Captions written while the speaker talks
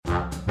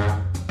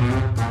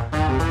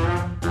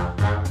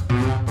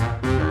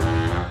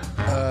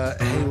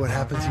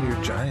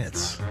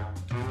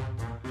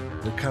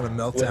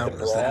meltdown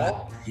was that?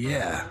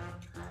 Yeah.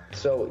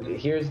 So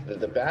here's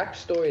the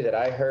backstory that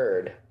I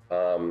heard.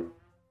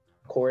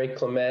 Corey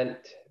Clement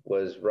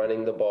was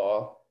running the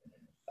ball.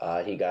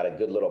 He got a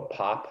good little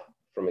pop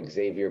from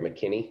Xavier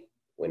McKinney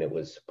when it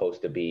was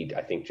supposed to be,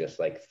 I think, just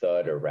like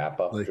thud or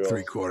wrap-up like drills.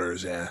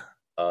 3/4, yeah.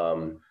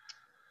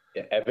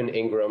 Evan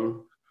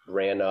Ingram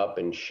ran up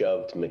and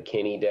shoved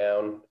McKinney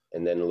down,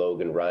 and then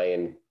Logan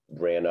Ryan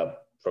ran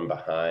up from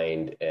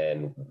behind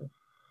and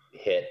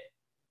hit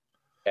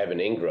Evan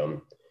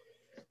Ingram.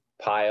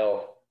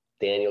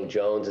 Daniel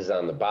Jones is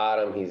on the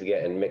bottom. He's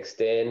getting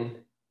mixed in.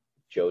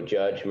 Joe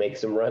Judge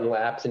makes him run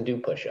laps and do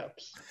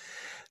push-ups.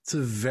 It's a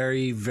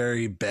very,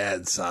 very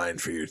bad sign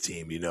for your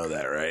team. You know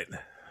that, right?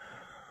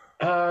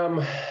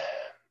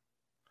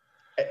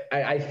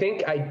 I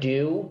think I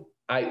do.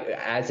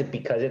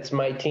 Because it's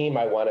my team,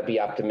 I want to be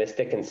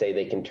optimistic and say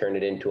they can turn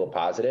it into a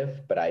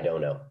positive, but I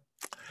don't know.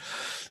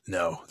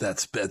 No,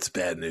 that's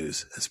bad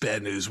news. It's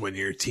bad news when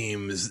your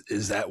team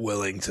is that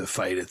willing to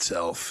fight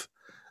itself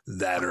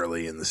that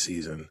early in the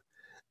season.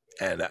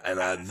 And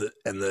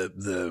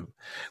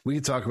we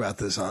could talk about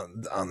this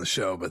on the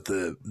show, but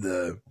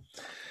the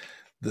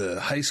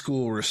high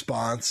school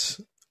response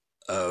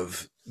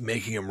of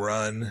making them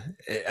run,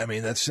 I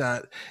mean,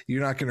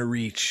 you're not going to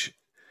reach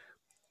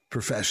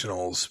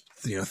professionals,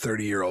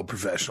 30-year-old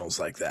professionals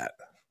like that.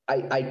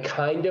 I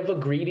kind of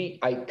agree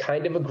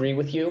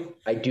with you.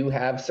 I do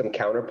have some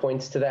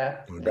counterpoints to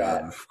that.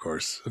 Of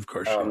course you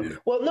do.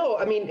 Well, no,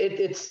 I mean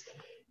it's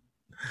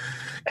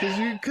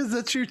because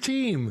that's your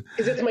team.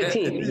 Because it's my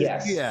team.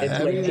 Yes, yeah,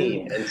 it's my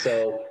team, and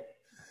so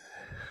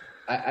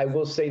I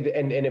will say that.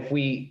 And if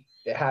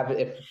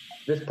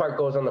this part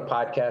goes on the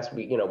podcast,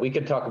 we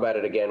could talk about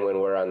it again when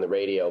we're on the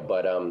radio.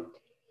 But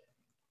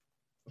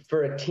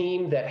for a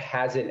team that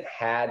hasn't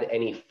had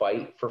any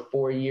fight for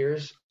 4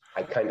 years,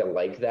 I kind of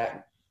like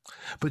that.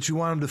 But you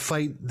want them to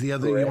fight the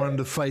other. Correct. You want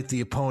them to fight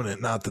the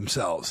opponent, not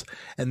themselves,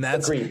 and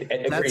that's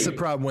That's the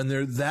problem when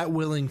they're that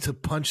willing to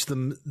punch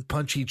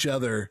each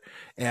other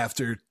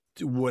after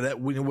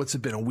what's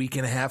it been, a week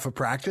and a half of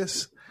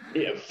practice?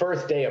 Yeah,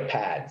 first day of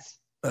pads.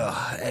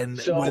 And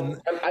so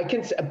I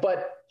can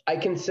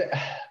say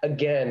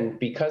again,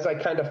 because I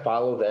kind of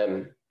follow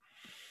them,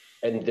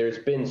 and there's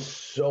been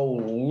so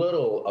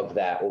little of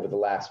that over the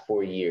last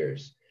 4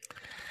 years.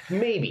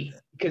 Maybe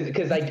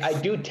because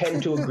I do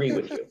tend to agree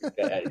with you,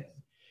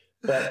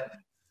 but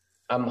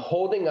I'm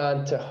holding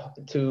on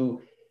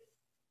to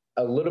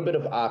a little bit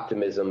of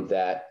optimism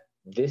that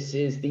this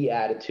is the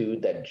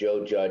attitude that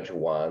Joe Judge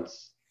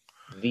wants.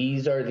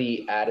 These are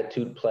the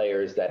attitude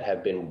players that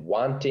have been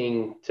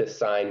wanting to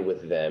sign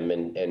with them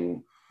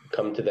and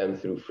come to them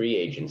through free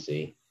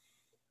agency.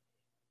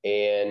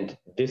 And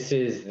this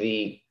is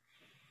the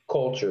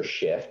culture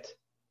shift.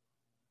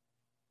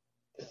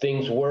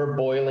 Things were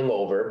boiling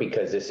over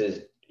because this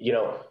is,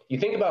 you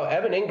think about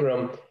Evan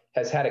Ingram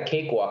has had a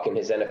cakewalk in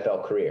his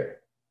NFL career.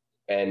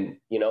 And,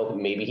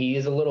 maybe he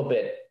is a little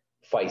bit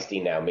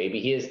feisty now. Maybe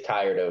he is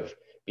tired of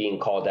being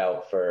called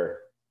out for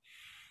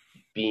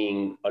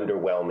being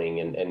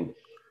underwhelming and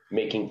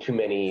making too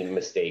many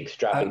mistakes,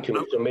 dropping too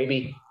much. So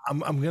maybe I'm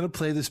going to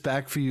play this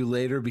back for you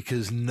later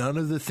because none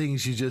of the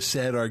things you just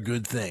said are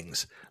good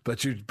things.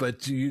 But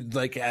you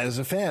like as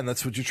a fan,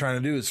 that's what you're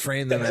trying to do is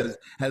frame them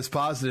as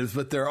positives.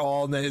 But they're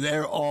all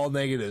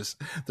negatives.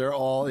 They're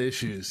all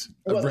issues.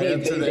 Well,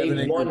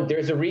 they won.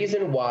 There's a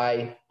reason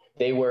why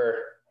they were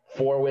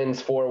 4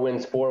 wins,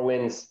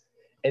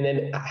 and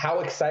then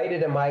how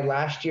excited am I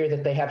last year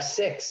that they have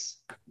 6?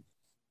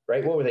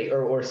 Right? What were they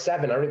or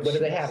 7? What do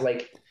they have?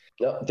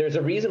 There's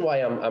a reason why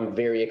I'm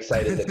very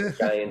excited that the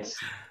Giants.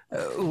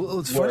 Well,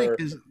 it's funny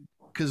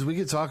because we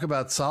could talk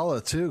about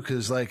Saleh too.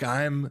 Because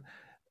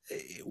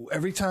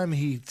every time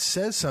he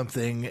says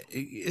something,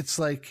 it's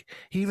like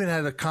he even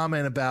had a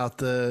comment about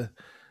the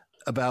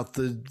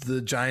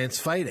Giants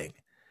fighting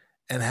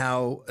and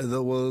how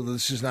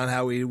this is not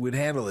how we would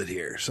handle it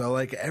here. So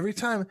every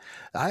time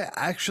I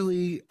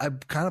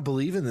kind of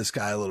believe in this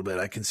guy a little bit.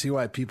 I can see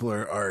why people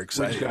are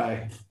excited. Which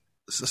guy?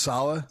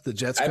 Saleh, the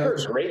Jets coach. I've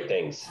heard great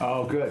things.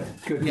 Oh, good.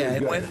 Yeah,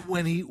 good.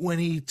 When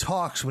he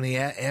talks, when he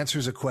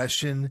answers a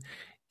question,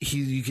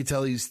 you can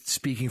tell he's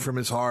speaking from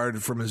his heart,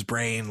 from his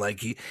brain.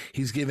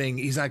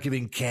 He's not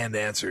giving canned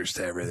answers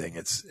to everything.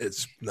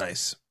 It's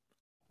nice.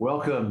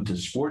 Welcome to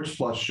Sports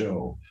Plus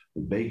Show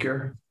with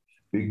Baker,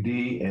 Big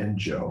D, and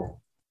Joe.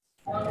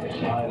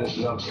 Hi, this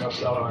is Scott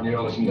Stellar, and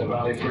you're listening to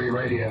Valley Free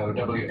Radio,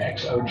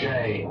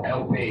 WXOJ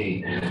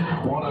LP,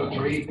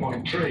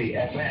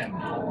 103.3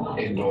 FM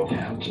in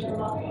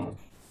Northampton.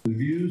 The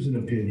views and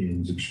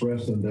opinions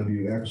expressed on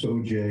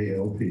WXOJ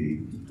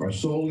LP are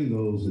solely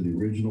those of the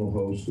original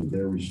hosts of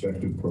their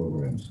respective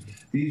programs.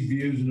 These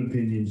views and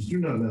opinions do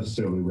not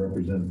necessarily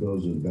represent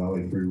those of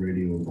Valley Free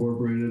Radio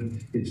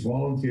Incorporated, its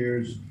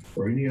volunteers,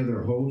 or any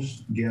other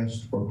host,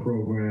 guest, or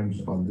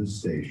programs on this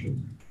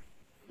station.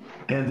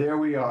 And there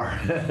we are,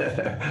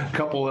 a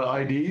couple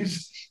of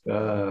IDs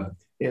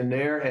in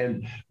there.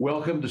 And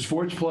welcome to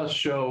Sports Plus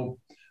Show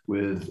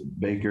with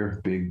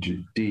Baker, Big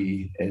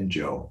D, and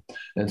Joe.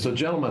 And so,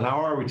 gentlemen,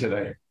 how are we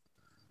today?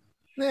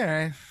 All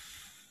right.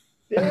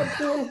 Yeah,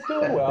 doing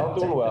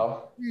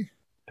well.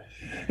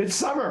 It's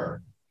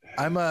summer.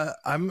 I'm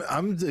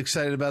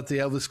excited about the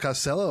Elvis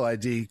Costello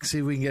ID. See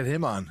if we can get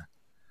him on.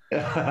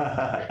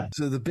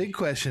 So the big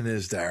question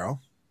is, Daryl,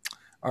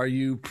 are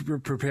you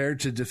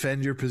prepared to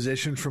defend your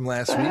position from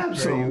last week?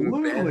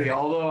 Absolutely.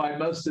 Although I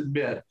must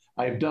admit,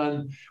 I've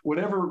done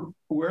wherever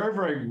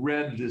I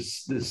read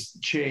this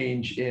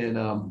change in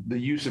the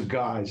use of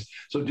guys.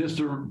 So just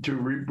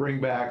to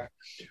bring back,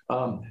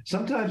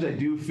 sometimes I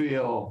do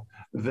feel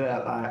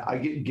that I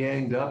get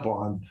ganged up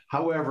on.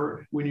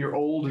 However, when you're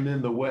old and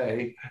in the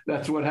way,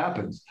 that's what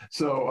happens.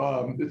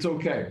 So it's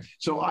okay.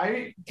 So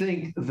I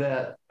think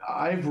that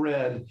I've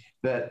read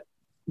that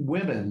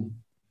women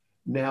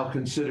now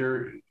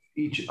consider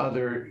each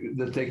other,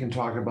 that they can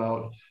talk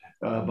about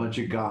a bunch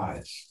of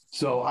guys.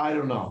 So I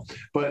don't know,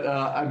 but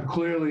I'm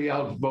clearly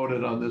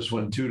outvoted on this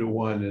one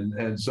 2-1,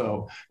 and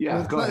so yeah.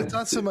 Well, go ahead. It's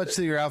not so much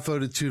that you're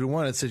outvoted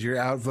 2-1; it's that you're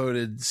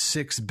outvoted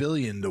 6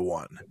 billion to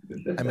 1.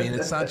 I mean,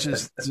 it's not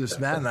just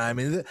Matt and I. I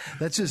mean,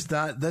 that's just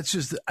not. That's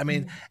just. I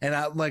mean, and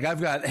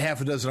I've got half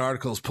a dozen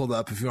articles pulled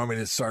up if you want me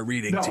to start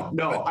reading.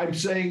 No, I'm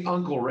saying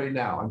uncle right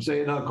now. I'm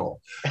saying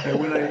uncle, and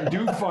when I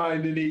do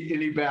find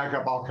any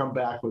backup, I'll come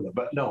back with it.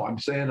 But no, I'm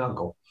saying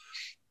uncle.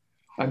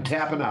 I'm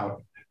tapping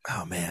out.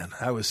 Oh man,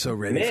 I was so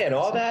ready. Man,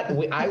 all that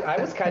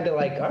I was kind of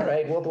like, all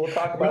right, we'll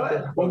talk about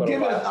this. Well,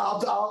 give it.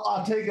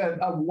 I'll take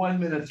a 1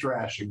 minute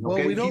thrashing.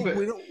 Okay? Well,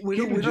 we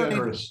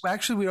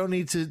don't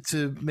need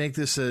to make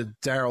this a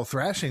Daryl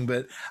thrashing,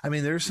 but I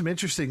mean, there's some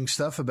interesting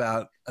stuff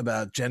about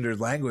gendered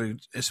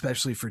language,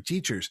 especially for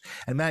teachers.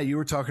 And Matt, you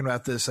were talking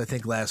about this, I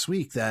think, last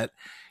week, that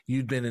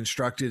you'd been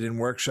instructed in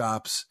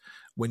workshops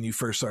when you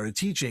first started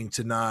teaching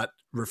to not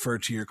refer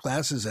to your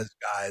classes as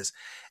guys.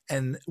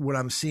 And what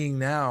I'm seeing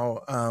now,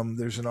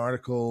 there's an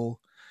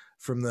article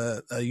from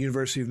the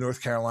University of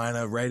North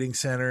Carolina Writing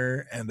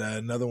Center and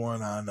another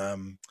one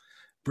on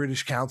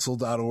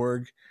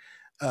BritishCouncil.org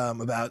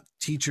about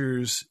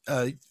teachers,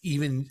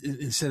 even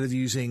instead of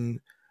using,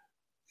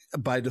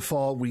 by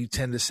default, we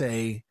tend to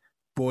say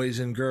boys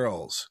and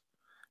girls.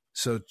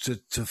 So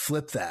to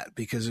flip that,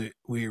 because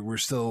we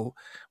still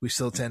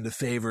tend to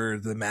favor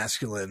the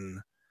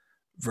masculine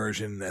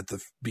version at the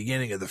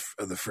beginning of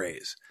the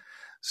phrase.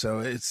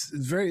 So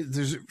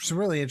there's some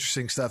really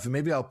interesting stuff, and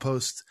maybe I'll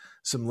post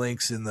some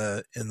links in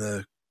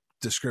the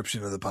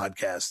description of the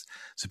podcast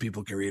so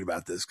people can read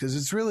about this, because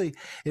it really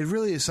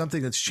is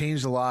something that's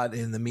changed a lot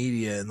in the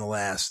media in the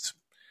last,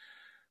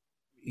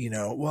 when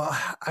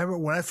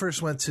I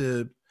first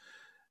took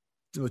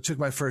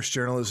my first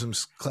journalism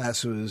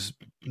class, it was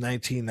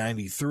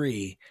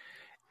 1993,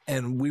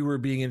 and we were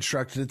being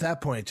instructed at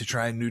that point to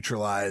try and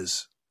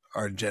neutralize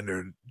our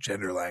gender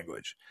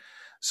language.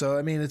 So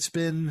I mean, it's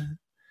been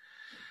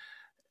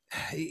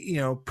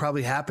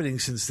probably happening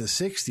since the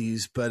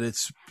 60s, but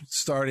it's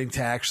starting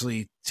to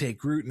actually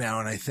take root now.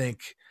 And I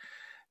think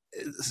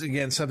it's,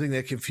 again, something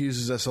that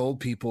confuses us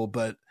old people,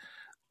 but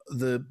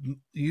the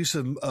use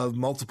of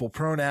multiple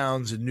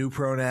pronouns and new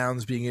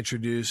pronouns being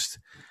introduced,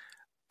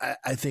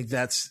 I think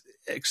that's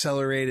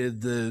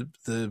accelerated the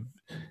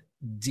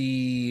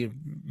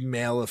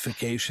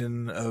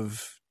demalification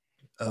of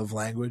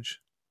language.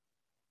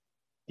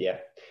 Yeah.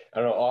 I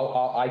don't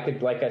know. I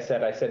could, like I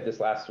said this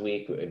last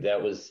week,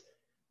 that was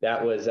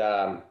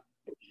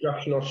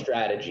instructional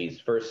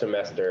strategies. First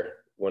semester,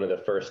 one of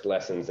the first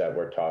lessons that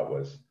we're taught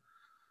was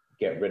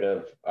get rid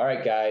of, all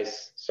right,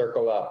 guys,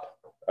 circle up.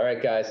 All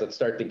right, guys, let's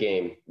start the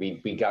game.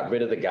 We got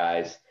rid of the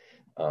guys,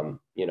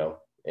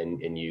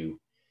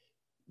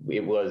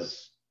 it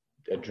was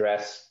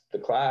address the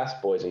class,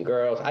 boys and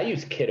girls. I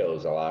use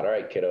kiddos a lot. All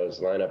right,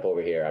 kiddos, line up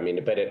over here. I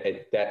mean, but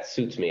that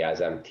suits me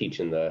as I'm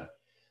teaching the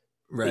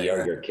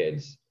younger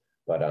kids.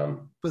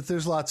 But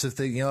there's lots of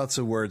things, lots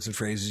of words and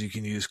phrases you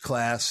can use.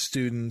 Class,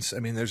 students. I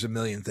mean, there's a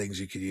million things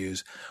you could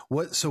use.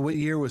 What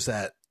year was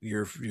that?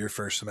 Your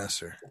first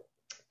semester?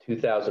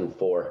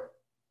 2004.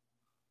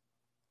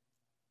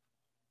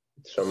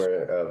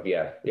 Summer of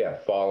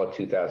fall of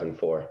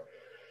 2004.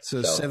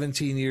 So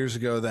 17 years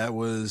ago, that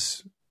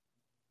was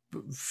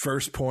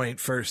first point,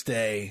 first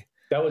day.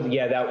 That was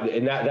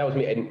was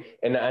me,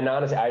 and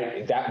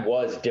honestly, that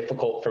was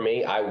difficult for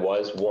me. I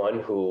was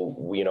one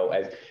who,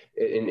 as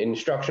in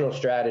instructional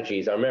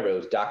strategies, I remember it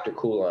was Dr.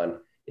 Coulon,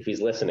 if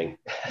he's listening,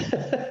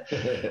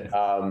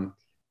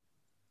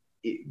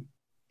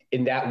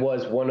 and that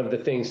was one of the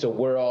things. So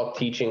we're all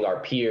teaching our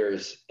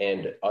peers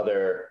and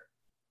other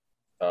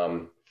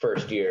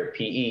first year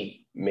PE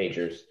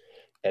majors,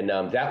 and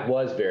that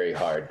was very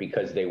hard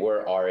because they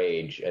were our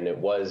age, and it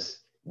was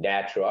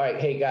natural. All right,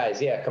 hey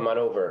guys, yeah, come on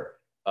over.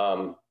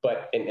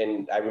 But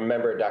I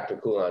remember Dr.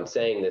 Coulon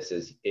saying this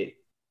is it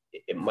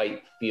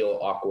might feel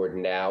awkward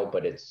now,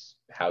 but it's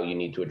how you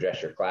need to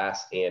address your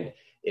class, and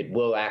it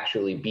will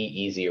actually be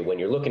easier when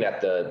you're looking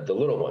at the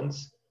little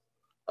ones,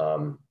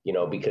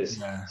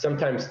 because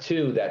sometimes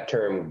too, that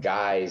term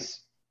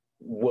guys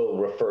will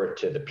refer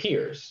to the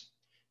peers.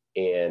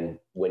 And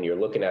when you're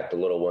looking at the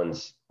little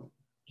ones,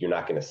 you're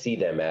not going to see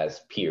them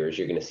as peers.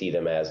 You're going to see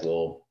them as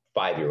little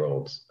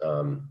 5-year-olds.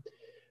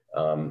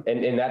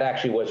 And that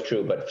actually was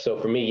true. But so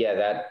for me,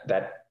 yeah,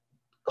 that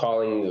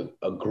calling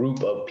a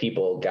group of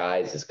people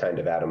guys is kind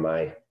of out of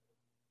my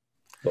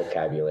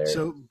vocabulary.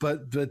 So,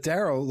 but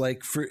Daryl,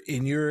 like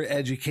in your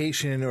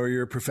education or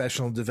your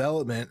professional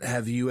development,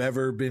 have you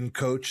ever been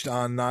coached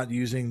on not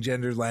using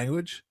gendered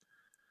language?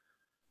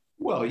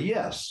 Well,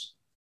 yes.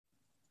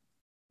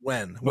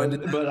 When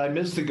but I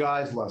missed the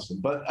guys' lesson.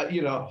 But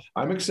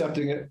I'm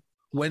accepting it.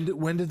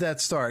 When did that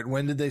start?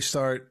 When did they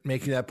start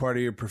making that part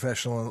of your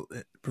professional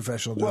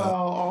development? Well,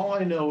 all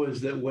I know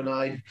is that when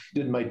I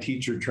did my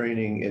teacher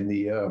training in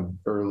the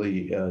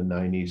early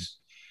 90s,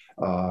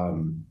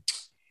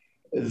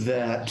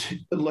 that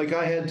like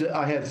I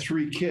had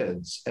 3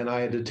 kids and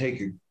I had to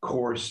take a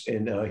course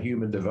in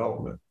human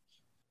development.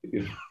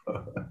 But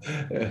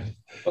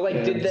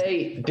like,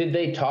 did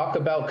they talk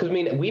about? Because I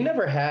mean, we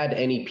never had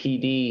any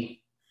PD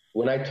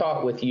when I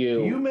taught with you.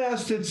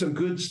 UMass did some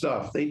good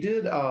stuff. They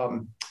did.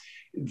 So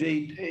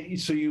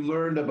you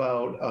learned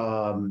about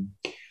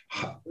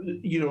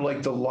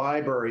like the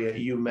library at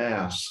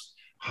UMass,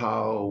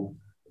 how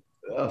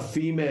a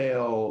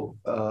female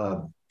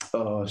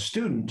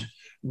student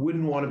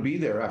wouldn't want to be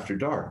there after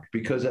dark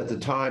because at the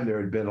time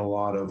there had been a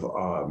lot of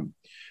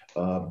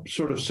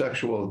sort of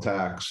sexual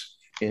attacks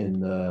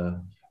in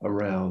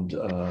around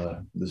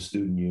the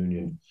student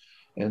union,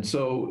 and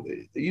so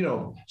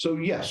so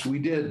yes, we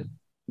did.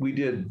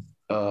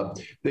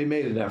 They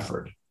made an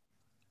effort.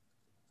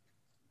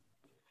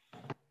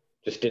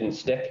 Just didn't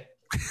stick.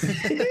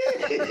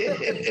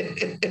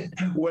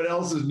 What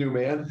else is new,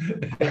 man?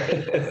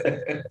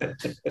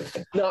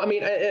 No, I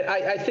mean,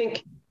 I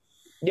think,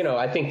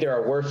 I think there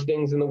are worse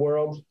things in the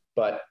world,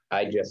 but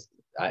I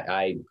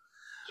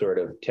sort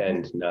of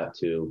tend not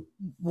to.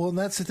 Well, and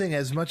that's the thing.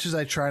 As much as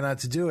I try not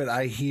to do it,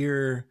 I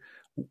hear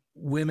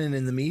women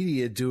in the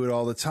media do it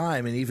all the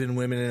time, and even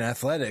women in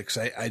athletics.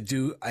 I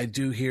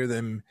do hear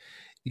them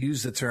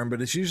use the term,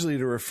 but it's usually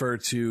to refer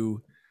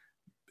to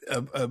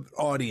a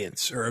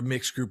audience or a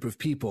mixed group of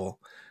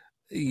people.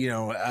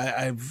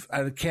 I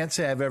can't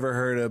say I've ever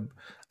heard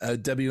a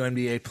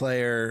WNBA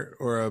player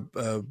or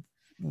a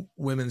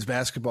women's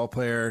basketball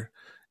player,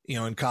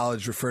 in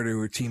college refer to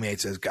her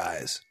teammates as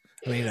guys.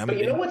 But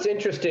you know what's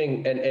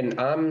interesting, and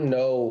I'm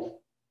not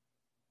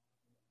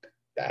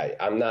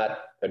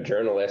a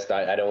journalist.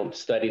 I don't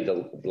study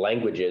the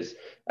languages.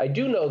 I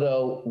do know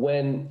though,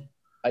 when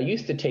I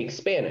used to take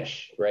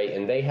Spanish, right,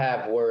 and they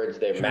have words,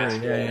 they're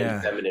masculine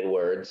and feminine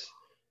words.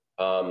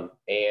 And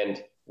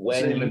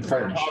when you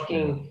are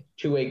talking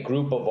to a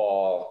group of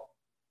all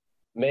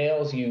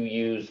males, you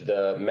use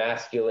the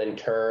masculine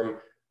term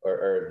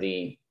or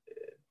the,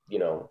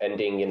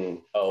 ending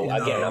in O.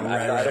 Again,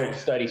 I don't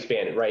study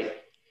Spanish, right?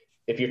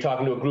 If you're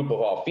talking to a group of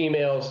all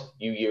females,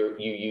 you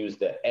use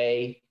the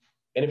A.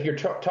 And if you're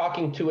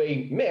talking to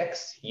a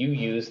mix, you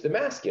use the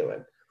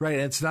masculine. Right,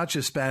 and it's not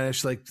just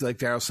Spanish, like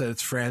Daryl said.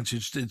 It's French.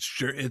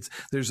 It's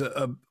there's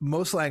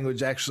most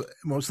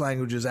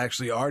languages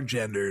actually are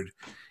gendered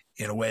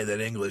in a way that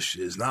English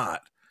is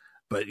not.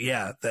 But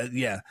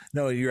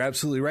no, you're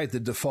absolutely right. The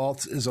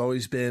default has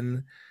always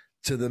been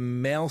to the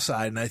male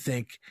side, and I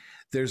think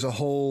there's a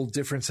whole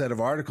different set of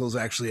articles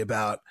actually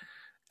about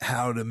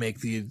how to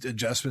make the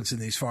adjustments in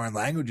these foreign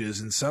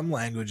languages, and some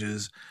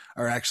languages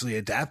are actually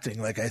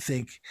adapting. Like I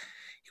think,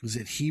 was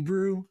it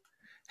Hebrew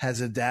has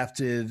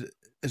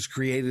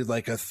created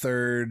like a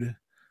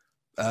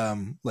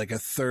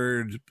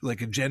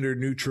gender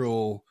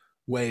neutral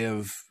way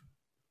of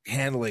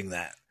handling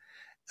that.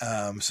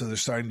 So they're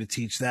starting to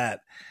teach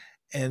that.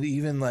 And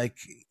even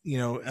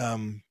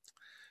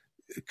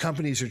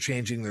companies are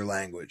changing their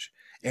language.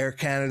 Air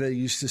Canada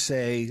used to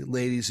say,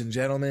 ladies and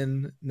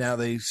gentlemen. Now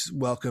they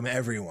welcome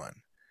everyone.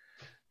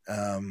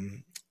 Let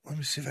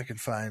me see if I can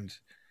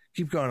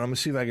keep going. I'm going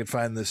to see if I can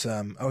find this.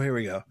 Here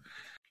we go.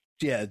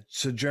 Yeah.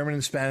 So German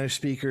and Spanish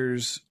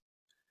speakers,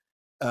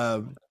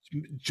 the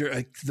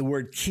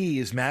word key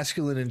is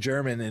masculine in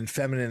German and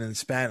feminine in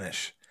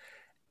Spanish.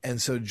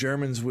 And so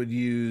Germans would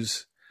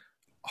use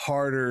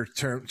harder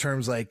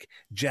terms like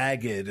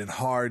jagged and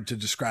hard to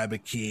describe a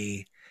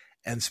key,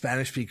 and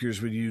Spanish speakers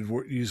would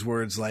use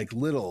words like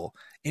little,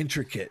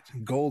 intricate,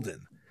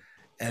 golden.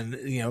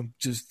 And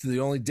just the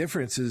only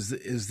difference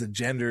is the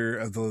gender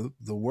of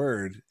the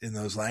word in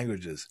those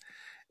languages.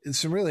 It's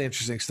some really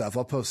interesting stuff.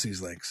 I'll post these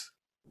links.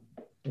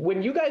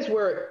 When you guys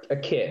were a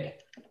kid,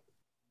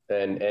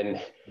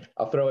 and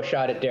I'll throw a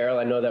shot at Daryl.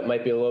 I know that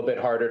might be a little bit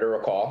harder to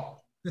recall.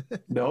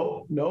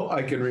 No,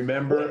 I can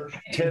remember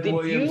Ted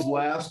Williams'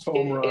 last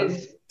home run.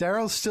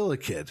 Daryl's still a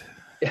kid.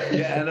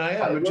 Yeah, and I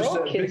am. We're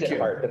all kids at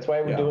heart. That's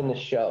why we're doing this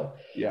show.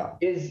 Yeah.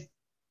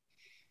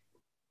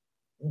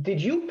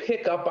 Did you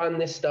pick up on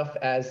this stuff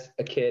as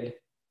a kid?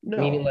 No.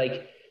 Meaning,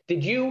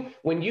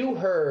 when you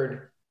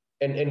heard,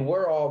 and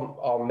we're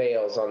all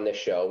males on this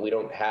show, we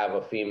don't have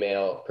a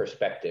female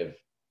perspective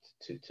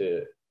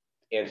to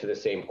answer the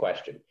same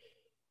question.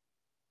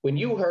 When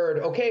you heard,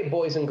 okay,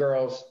 boys and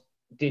girls,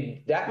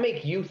 did that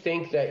make you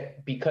think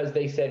that because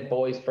they said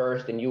boys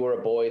first and you were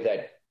a boy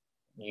that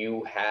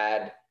you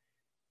had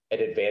an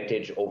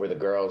advantage over the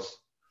girls?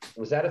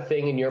 Was that a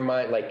thing in your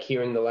mind, like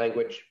hearing the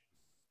language?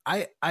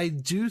 I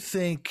do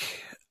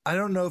think, I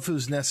don't know if it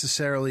was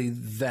necessarily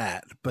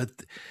that, but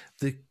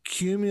the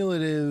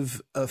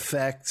cumulative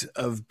effect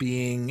of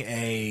being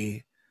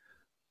a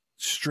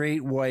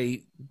straight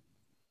white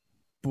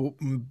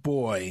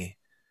boy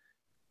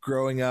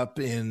growing up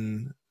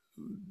in,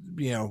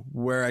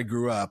 where I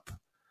grew up,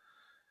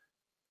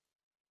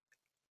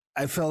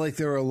 I felt like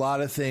there were a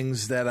lot of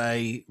things that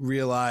I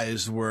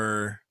realized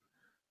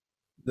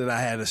that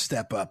I had to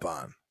step up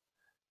on.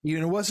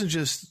 It wasn't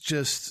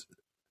just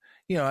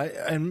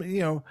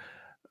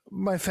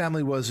my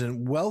family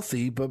wasn't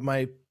wealthy, but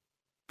my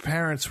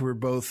parents were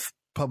both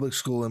public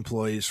school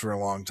employees for a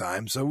long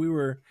time. So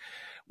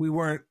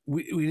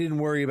we didn't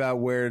worry about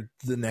where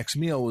the next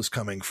meal was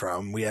coming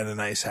from. We had a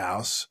nice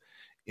house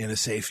in a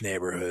safe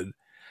neighborhood.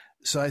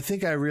 So I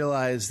think I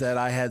realized that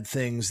I had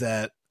things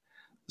that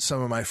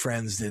some of my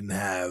friends didn't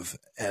have.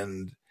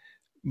 And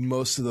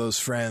most of those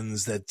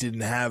friends that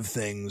didn't have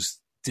things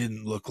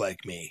didn't look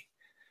like me.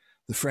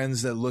 The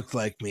friends that looked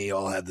like me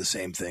all had the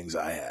same things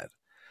I had.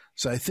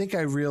 So I think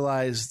I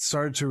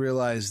started to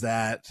realize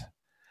that,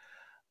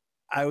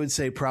 I would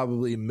say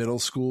probably middle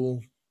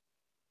school,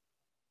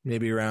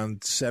 maybe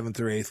around 7th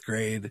or 8th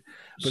grade.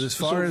 But as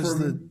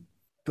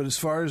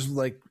far as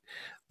like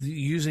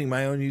using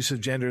my own use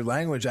of gendered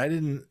language, I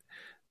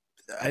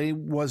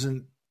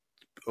wasn't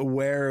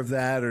aware of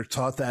that or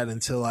taught that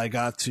until I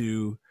got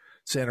to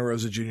Santa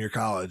Rosa Junior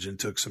College and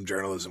took some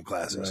journalism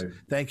classes. Right.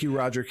 Thank you,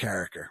 Roger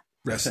Carricker.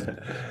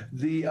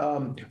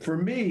 For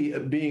me,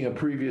 being a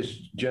previous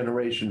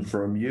generation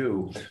from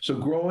you, so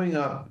growing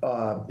up,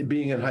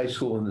 being in high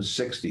school in the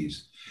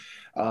 60s,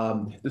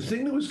 the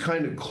thing that was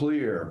kind of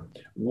clear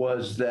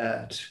was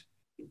that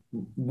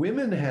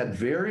women had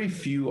very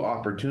few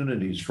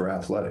opportunities for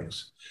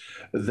athletics,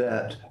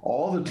 that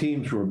all the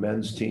teams were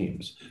men's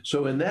teams.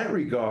 So in that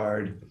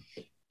regard,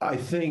 I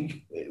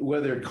think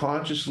whether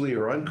consciously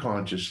or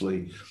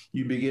unconsciously,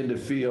 you begin to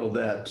feel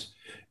that,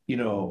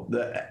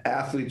 the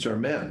athletes are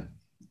men.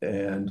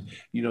 And,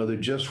 there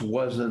just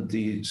wasn't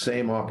the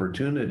same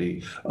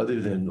opportunity other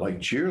than like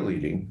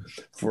cheerleading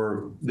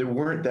there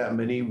weren't that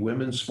many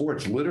women's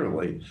sports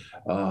literally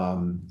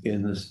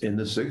in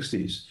the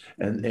 60s.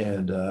 And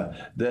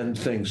then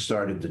things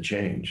started to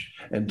change.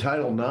 And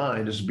Title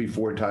IX, this is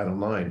before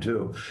Title IX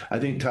too. I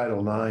think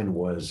Title IX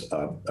was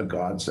a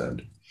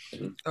godsend.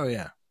 Oh,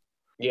 yeah.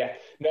 Yeah.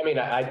 I mean,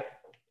 I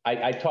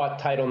taught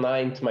Title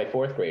IX to my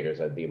 4th graders,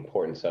 the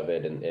importance of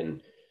it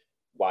and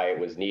why it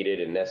was needed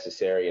and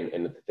necessary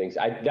and the things.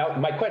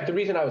 The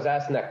reason I was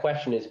asking that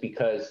question is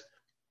because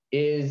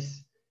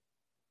is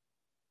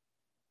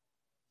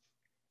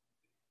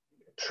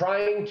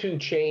trying to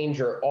change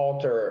or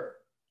alter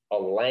a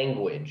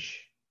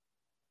language,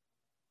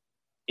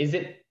 is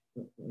it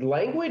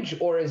language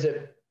or is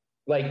it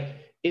I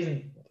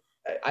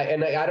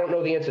don't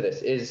know the answer to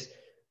this. Is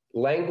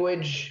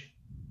language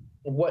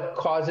what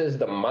causes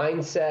the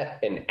mindset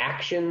and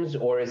actions,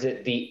 or is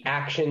it the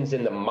actions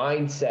and the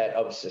mindset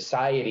of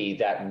society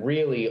that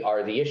really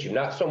are the issue?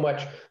 Not so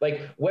much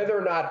like whether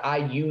or not I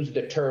use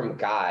the term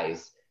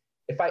guys.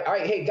 All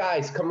right, hey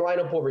guys, come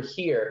line up over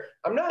here.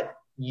 I'm not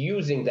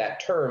using that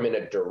term in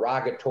a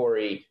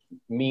derogatory,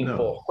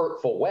 meanful,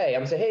 hurtful way.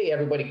 I'm saying, hey,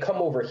 everybody, come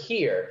over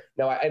here.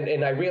 Now, I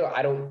realize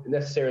I don't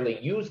necessarily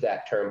use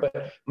that term,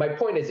 but my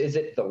point is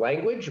it the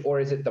language or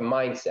is it the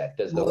mindset?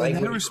 Does the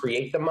language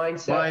create the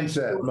mindset?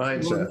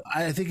 Mindset. Well,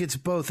 I think it's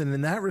both. And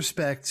in that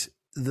respect,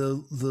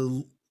 your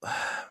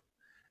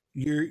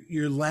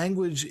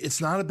language, it's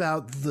not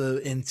about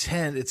the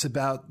intent, it's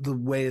about the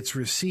way it's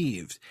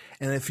received.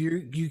 And if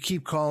you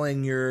keep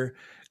calling your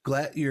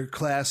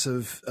class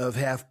of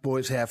half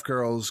boys, half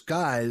girls,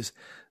 guys,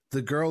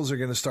 the girls are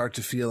going to start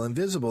to feel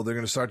invisible. They're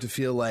going to start to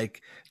feel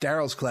like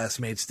Daryl's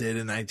classmates did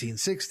in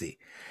 1960.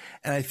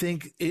 And I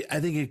think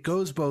it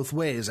goes both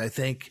ways. I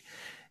think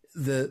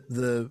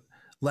the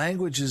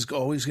language is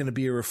always going to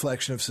be a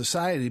reflection of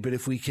society, but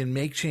if we can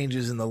make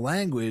changes in the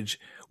language,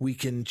 we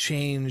can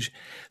change.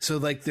 So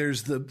like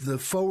there's the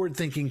forward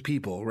thinking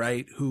people,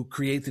 right, who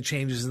create the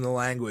changes in the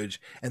language,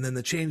 and then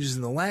the changes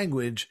in the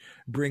language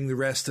bring the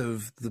rest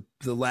of the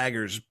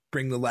laggers,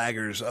 bring the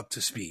laggers up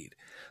to speed.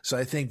 So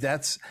I think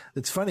it's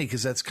funny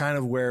because that's kind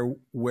of where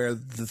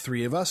the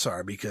three of us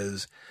are,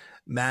 because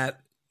Matt,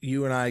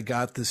 you and I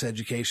got this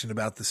education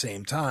about the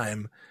same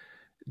time.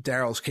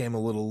 Daryl's came a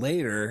little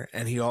later,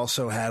 and he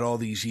also had all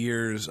these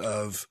years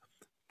of,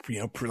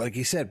 like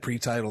he said,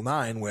 pre-Title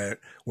IX, where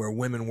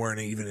women weren't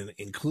even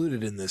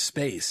included in this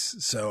space.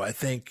 So I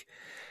think,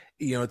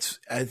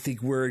 I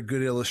think we're a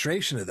good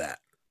illustration of that,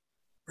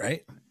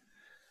 right?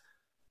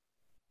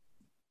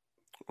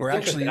 Or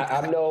actually,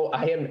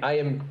 I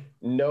am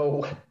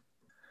no.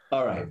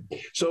 All right.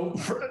 So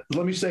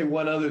let me say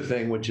one other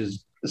thing, which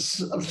is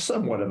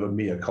somewhat of a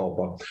mea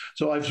culpa.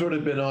 So I've sort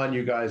of been on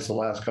you guys the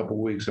last couple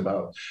of weeks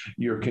about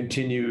your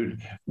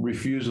continued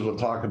refusal to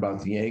talk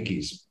about the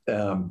Yankees.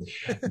 Well,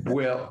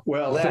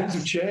 things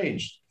have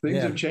changed.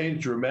 Things have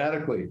changed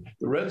dramatically.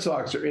 The Red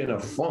Sox are in a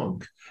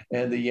funk,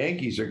 and the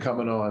Yankees are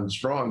coming on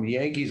strong. The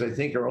Yankees, I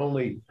think, are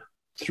only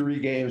 3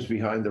 games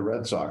behind the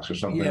Red Sox or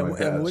something like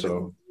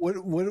that.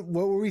 What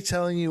were we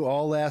telling you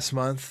all last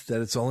month,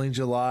 that it's only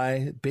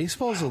July?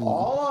 Baseball's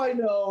all I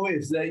know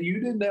is that you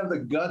didn't have the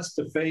guts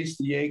to face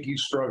the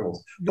Yankees'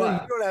 struggles.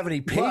 But you don't have any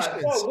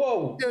patience.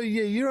 Whoa!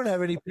 You don't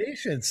have any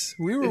patience.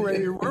 We're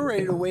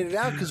ready to wait it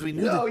out because we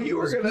knew. No, you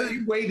were going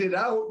to wait it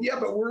out. Yeah,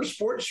 but we're a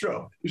sports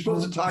show. You're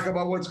supposed to talk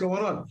about what's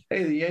going on.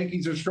 Hey, the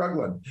Yankees are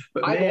struggling.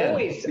 But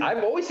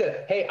I've always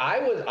said, hey,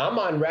 I'm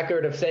on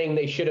record of saying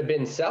they should have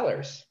been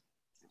sellers.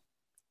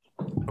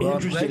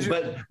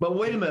 Interesting, but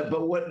wait a minute.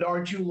 But what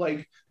aren't you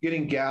like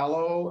getting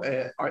Gallo?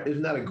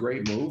 Isn't that a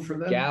great move for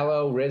them?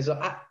 Gallo, Rizzo.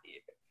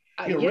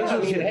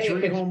 Rizzo's hit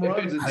 3 home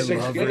runs in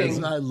 6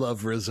 games. I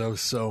love Rizzo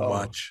so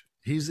much.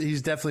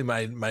 He's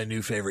definitely my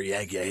new favorite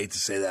Yankee. I hate to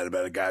say that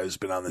about a guy who's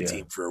been on the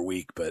team for a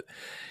week, but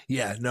they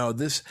did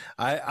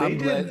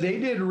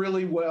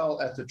really well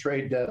at the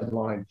trade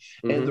deadline,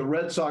 and the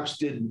Red Sox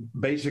did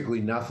basically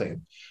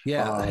nothing.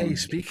 Yeah. Hey,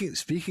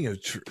 speaking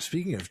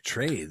of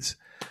trades.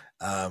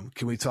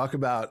 Can we talk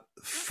about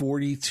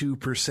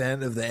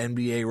 42% of the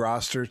NBA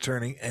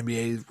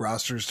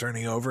rosters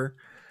turning over?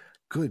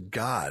 Good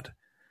God. Have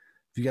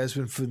you guys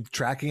been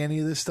tracking any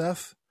of this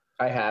stuff?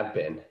 I have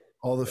been.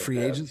 All the free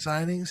agent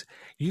signings?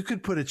 You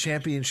could put a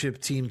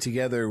championship team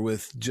together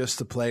with just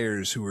the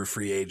players who were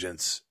free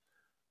agents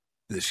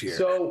this year.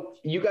 So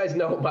you guys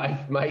know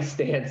my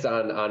stance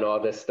on all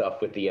this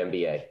stuff with the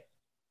NBA.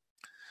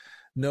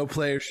 No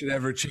player should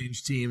ever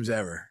change teams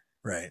ever.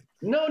 Right.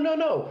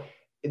 No.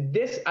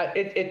 This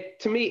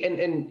to me,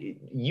 and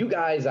you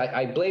guys,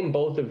 I blame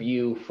both of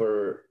you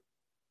for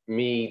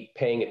me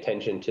paying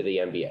attention to the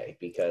NBA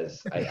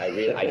because I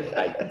really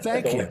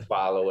don't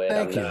follow it.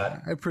 Thank you.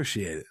 I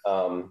appreciate it.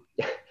 I'm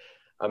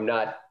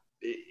not.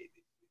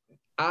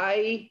 The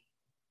eye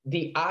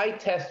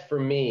test for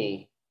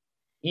me,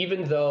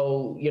 even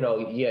though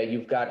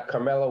you've got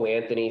Carmelo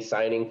Anthony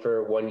signing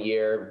for 1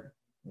 year,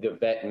 the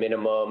vet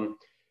minimum.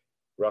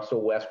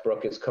 Russell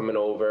Westbrook is coming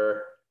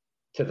over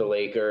to the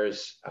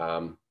Lakers.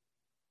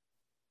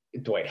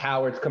 Dwight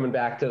Howard's coming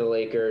back to the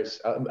Lakers.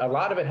 A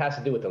lot of it has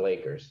to do with the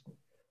Lakers.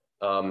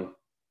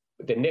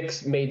 The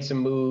Knicks made some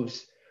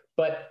moves,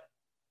 but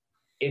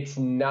it's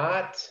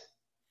not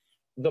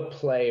the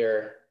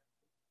player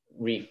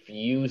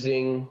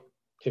refusing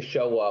to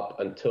show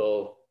up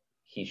until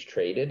he's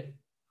traded.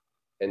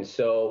 And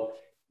so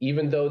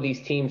even though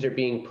these teams are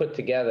being put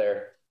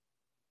together,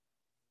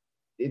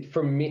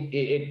 for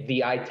me,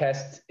 the eye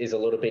test is a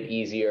little bit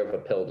easier of a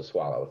pill to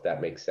swallow, if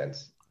that makes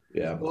sense.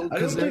 Yeah. Well, I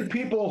don't think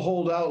people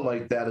hold out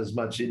like that as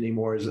much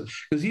anymore.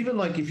 Because even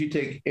like if you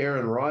take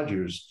Aaron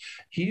Rodgers,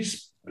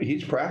 he's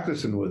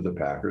practicing with the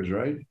Packers,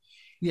 right?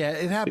 Yeah,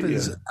 it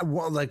happens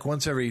like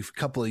once every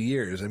couple of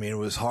years. I mean, it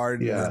was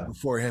Harden. Yeah.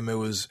 Before him, it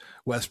was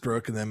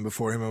Westbrook, and then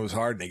before him, it was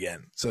Harden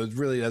again. So it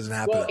really doesn't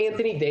happen. Well,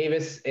 Anthony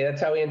Davis,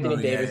 that's how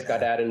Anthony Davis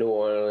got out of New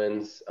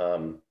Orleans.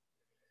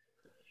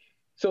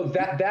 So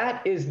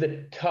that is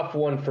the tough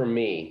one for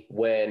me,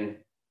 when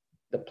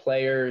the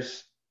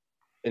players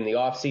in the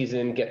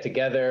offseason get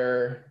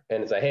together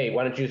and it's like, hey,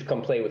 why don't you just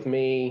come play with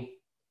me?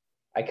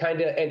 I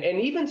kind of, and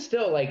even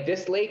still, like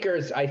this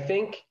Lakers, I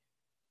think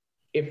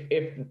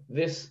if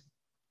this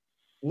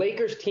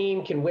Lakers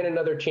team can win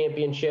another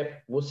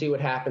championship, we'll see what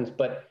happens.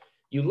 But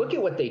you look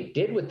at what they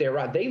did with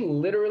they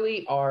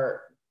literally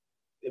are,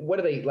 what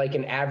are they, like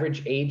an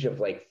average age of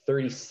like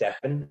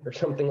 37 or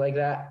something like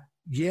that?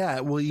 Yeah,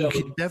 well, you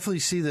can definitely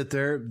see that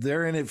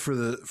they're in it for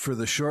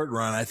the short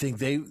run. I think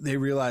they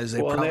realize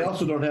they they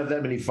also don't have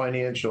that many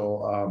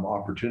financial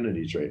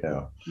opportunities right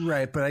now.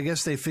 Right, but I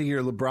guess they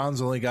figure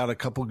LeBron's only got a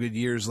couple good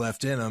years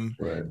left in him.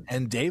 Right.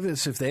 And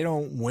Davis, if they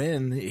don't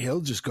win,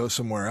 he'll just go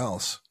somewhere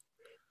else.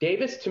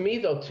 Davis, to me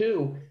though,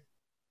 too,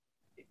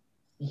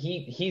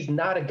 he's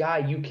not a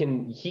guy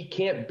he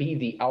can't be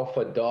the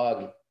alpha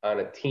dog on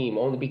a team,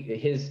 only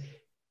because he's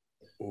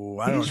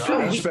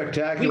pretty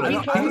spectacular.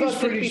 He's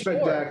pretty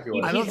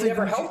spectacular. He's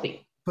never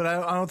healthy. But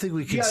I don't think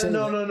we can say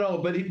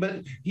no. But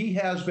he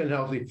has been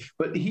healthy.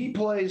 But he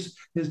plays.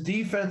 His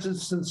defense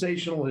is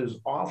sensational. His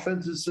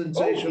offense is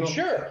sensational. Oh,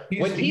 sure.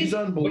 He's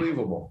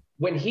unbelievable.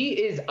 When he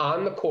is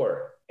on the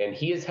court and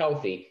he is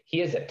healthy,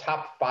 he is a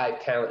top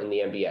 5 talent in the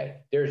NBA.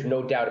 There's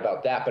no doubt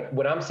about that. But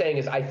what I'm saying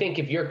is, I think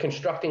if you're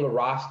constructing a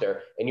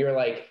roster and you're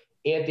like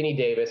Anthony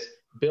Davis,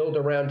 build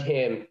around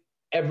him,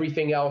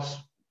 everything else,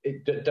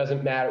 it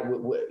doesn't matter,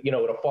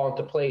 it'll fall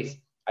into place.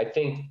 I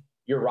think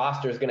your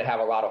roster is going to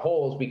have a lot of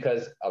holes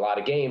because a lot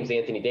of games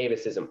Anthony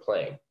Davis isn't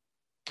playing.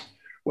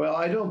 Well,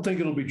 I don't think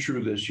it'll be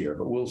true this year,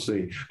 but we'll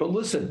see. But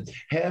listen,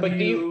 let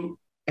me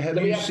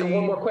ask you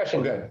one more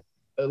question. Okay.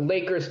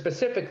 Lakers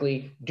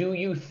specifically, do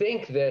you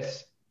think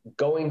this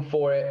going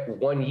for it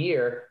 1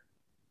 year,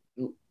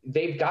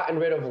 they've gotten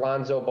rid of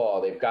Lonzo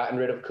Ball, they've gotten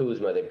rid of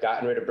Kuzma, they've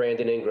gotten rid of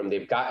Brandon Ingram,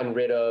 they've gotten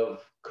rid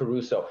of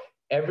Caruso,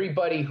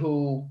 everybody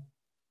who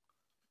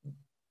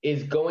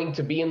is going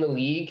to be in the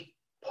league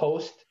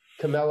post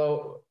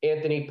Carmelo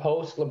Anthony,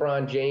 post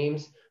LeBron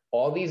James,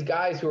 all these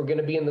guys who are going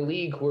to be in the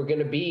league, who are going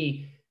to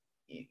be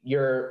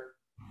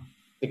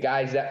the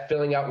guys that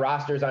filling out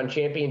rosters on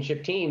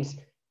championship teams,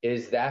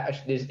 Is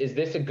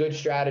this a good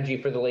strategy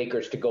for the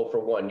Lakers to go for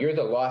one? You're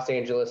the Los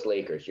Angeles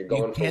Lakers. You're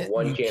going for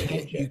one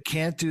championship. You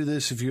can't do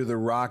this if you're the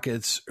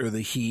Rockets or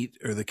the Heat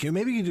or the Q.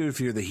 Maybe you can do it if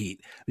you're the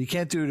Heat. You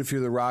can't do it if you're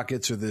the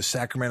Rockets or the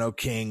Sacramento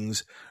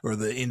Kings or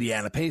the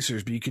Indiana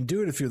Pacers. But you can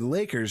do it if you're the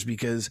Lakers,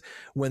 because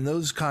when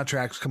those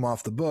contracts come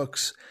off the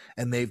books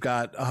and they've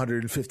got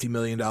 $150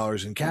 million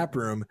in cap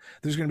room,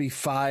 there's going to be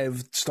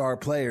 5-star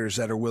players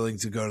that are willing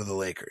to go to the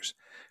Lakers.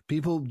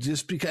 People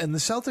just because, and the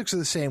Celtics are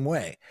the same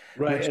way,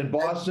 right? And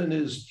Boston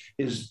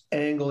is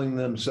angling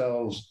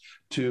themselves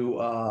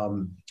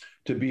to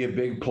be a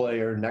big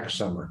player next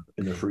summer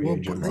in the free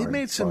agent. They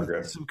made some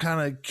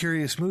kind of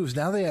curious moves.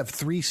 Now they have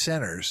 3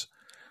 centers,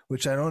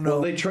 which I don't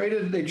know. Well, they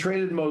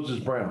traded Moses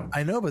Brown.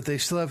 I know, but they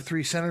still have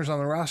 3 centers on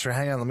the roster.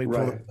 Hang on, let me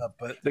pull it up.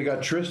 But they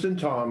got Tristan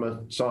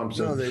Thompson.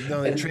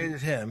 They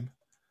traded him.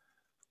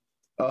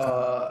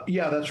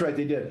 Yeah, that's right.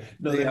 They did.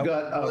 No, they've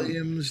got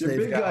Williams. Their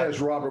big guy is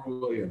Robert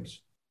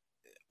Williams.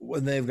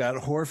 When they've got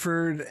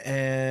Horford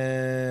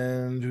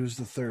and who's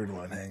the third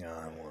one? Hang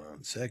on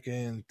one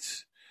second.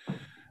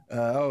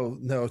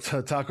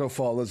 Taco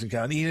Fall doesn't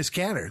count. Enes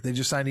Kanter. They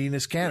just signed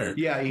Enes Kanter.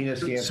 Yeah, Enes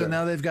Kanter. So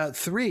now they've got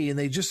 3, and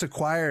they just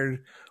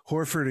acquired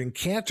Horford and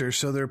Kanter,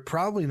 so they're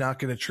probably not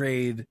going to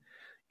trade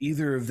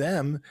either of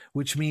them,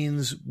 which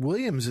means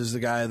Williams is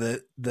the guy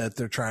that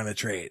they're trying to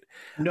trade.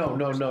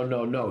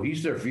 No.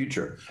 He's their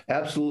future.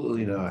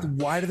 Absolutely not.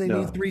 Why do they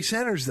need 3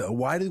 centers, though?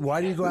 Why do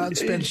you go out and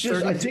spend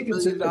 $30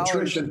 million?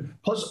 Attrition.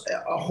 Plus,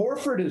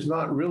 Horford is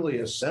not really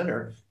a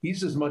center.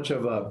 He's as much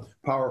of a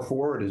power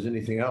forward as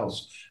anything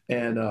else.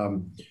 And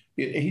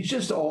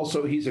he's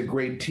a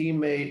great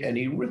teammate, and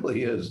he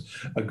really is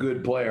a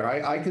good player.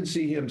 I can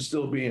see him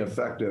still being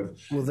effective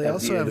at the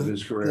end of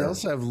his career. They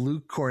also have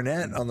Luke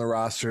Cornett on the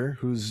roster,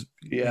 who's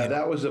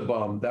that was a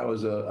bum. That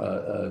was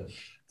a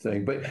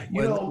thing. But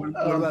what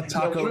about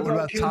Taco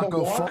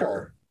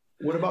Fall?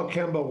 What about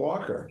Kemba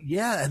Walker?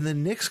 Yeah, and the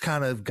Knicks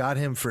kind of got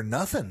him for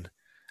nothing.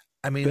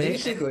 I mean,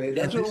 basically,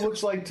 that's what it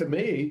looks like to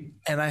me.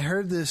 And I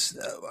heard this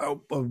a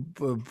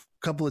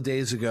couple of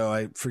days ago.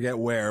 I forget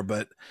where,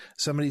 but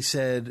somebody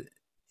said,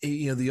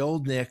 the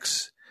old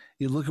Knicks,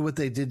 you look at what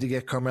they did to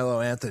get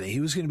Carmelo Anthony. He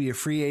was going to be a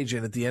free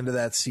agent at the end of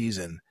that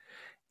season.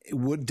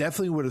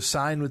 Definitely would have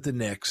signed with the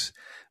Knicks.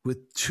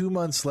 With 2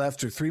 months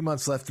left or 3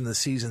 months left in the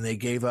season, they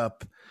gave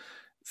up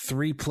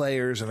 3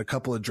 players and a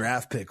couple of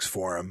draft picks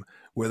for him,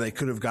 where they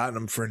could have gotten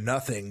him for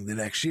nothing the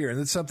next year. And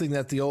it's something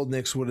that the old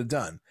Knicks would have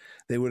done.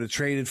 They would have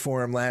traded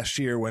for him last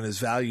year when his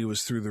value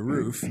was through the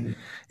roof.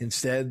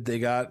 Instead, they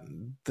got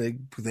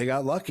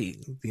lucky.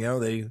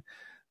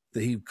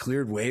 He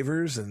cleared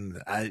waivers, and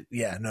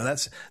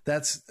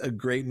that's a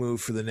great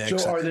move for the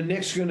Knicks. So are the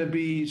Knicks going to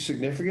be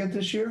significant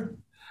this year?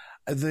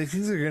 I think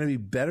they're going to be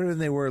better than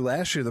they were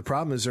last year. The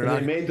problem is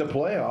they made the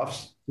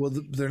playoffs. Well,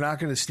 they're not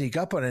going to sneak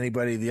up on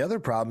anybody. The other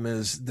problem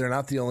is they're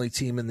not the only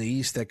team in the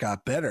East that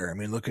got better. I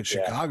mean, look at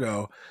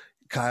Chicago,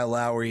 Kyle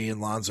Lowry and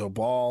Lonzo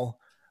Ball.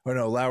 Or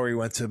no, Lowry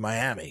went to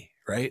Miami,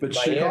 right? But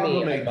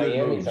Chicago made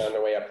good moves. On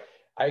their way up.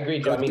 I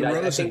agree, Joe. I mean,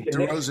 I think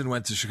DeRozan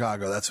went to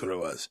Chicago. That's what it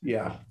was.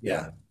 Yeah.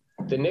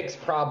 The Knicks'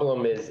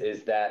 problem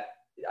is that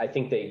I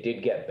think they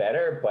did get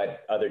better,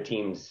 but other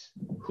teams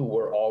who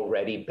were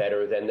already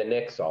better than the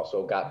Knicks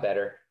also got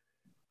better.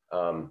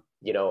 I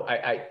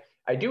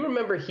do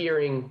remember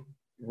hearing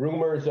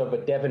rumors of a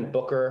Devin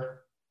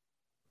Booker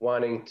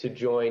wanting to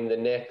join the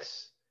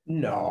Knicks.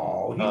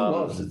 No, he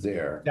loves it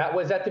there. That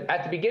was at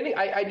the beginning.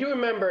 I do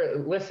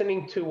remember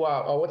listening to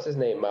what's his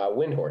name,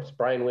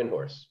 Brian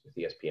Windhorst with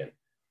ESPN.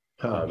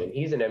 And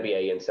he's an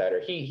NBA insider.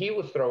 He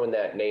was throwing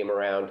that name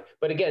around.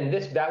 But again,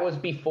 that was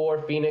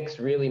before Phoenix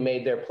really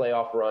made their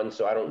playoff run.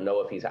 So I don't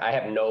know if I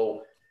have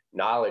no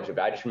knowledge of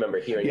it. I just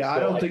remember hearing. Yeah, I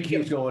don't think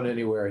he's going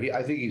anywhere.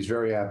 I think he's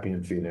very happy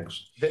in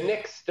Phoenix. The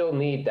Knicks still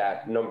need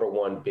that number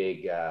one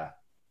big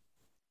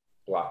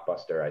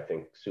blockbuster, I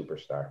think,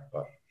 superstar.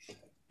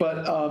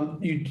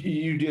 But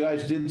you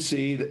guys did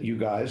see that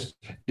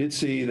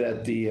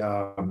the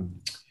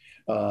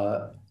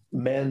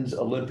men's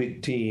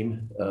Olympic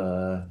team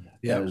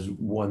has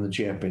won the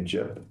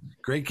championship.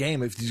 Great game.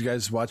 Did you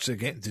guys watch the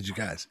game? Did you?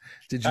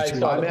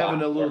 I'm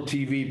having a little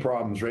TV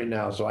problems right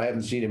now, so I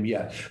haven't seen him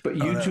yet. But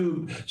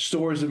YouTube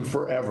stores him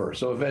forever,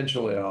 so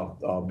eventually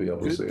I'll be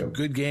able to see him.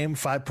 Good game,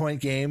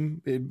 5-point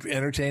game,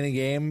 entertaining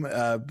game.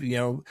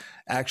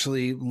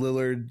 Actually,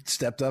 Lillard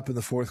stepped up in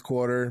the fourth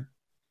quarter.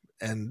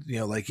 And,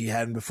 like he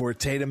hadn't before.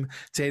 Tatum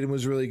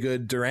was really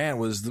good. Durant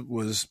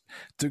was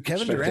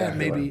Kevin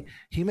Durant.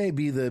 He may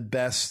be the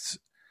best.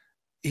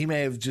 He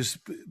may have just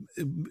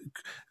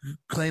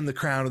claimed the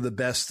crown of the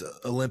best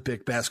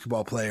Olympic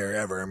basketball player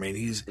ever. I mean,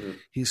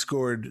 he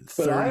scored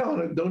 30.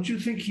 But don't you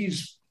think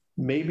he's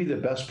maybe the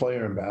best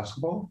player in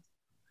basketball?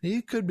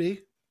 He could be.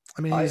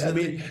 I mean,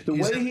 the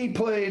way he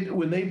played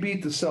when they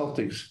beat the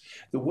Celtics,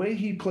 the way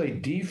he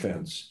played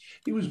defense,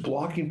 he was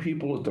blocking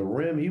people at the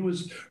rim. He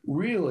was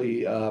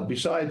really,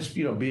 besides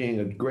being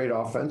a great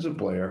offensive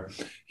player,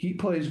 he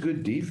plays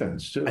good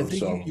defense too. I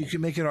think you can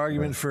make an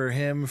argument for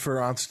him, for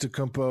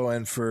Antetokounmpo,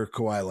 and for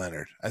Kawhi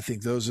Leonard. I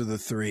think those are the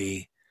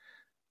 3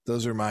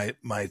 Those are my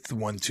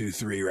 1, 2,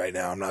 3 right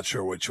now. I'm not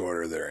sure which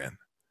order they're in.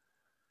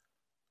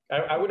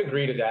 I would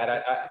agree to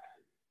that.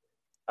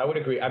 I would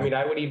agree. I mean,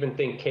 I would even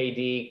think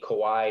KD,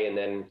 Kawhi, and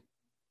then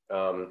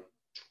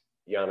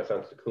Giannis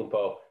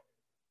Antetokounmpo.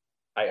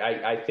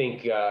 I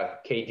think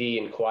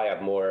KD and Kawhi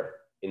have more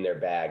in their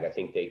bag. I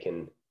think they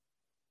can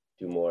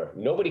do more.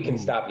 Nobody can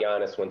stop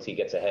Giannis once he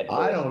gets ahead.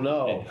 I don't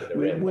know.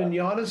 When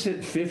Giannis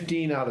hit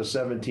 15 out of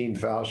 17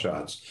 foul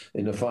shots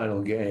in the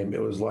final game,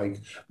 it was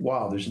like,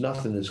 wow, there's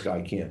nothing this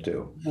guy can't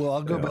do. Well,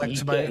 I'll go back he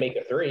to can't make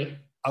a three.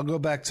 I'll go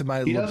back to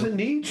my. He doesn't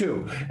need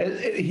to.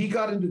 He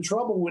got into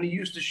trouble when he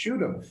used to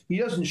shoot him. He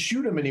doesn't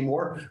shoot him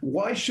anymore.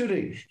 Why should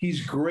he?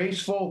 He's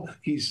graceful.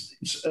 He's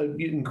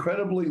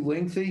incredibly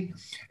lengthy,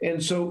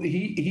 and so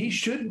he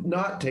should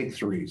not take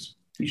threes.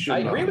 I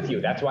agree with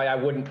you. That's why I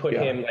wouldn't put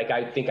him. Like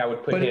I think I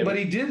would put him. But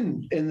he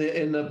didn't in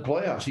the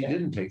playoffs. He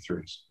didn't take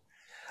threes.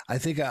 I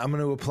think I'm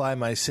going to apply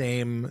my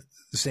same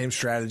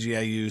strategy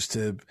I used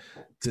to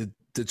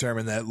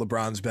determine that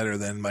LeBron's better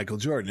than Michael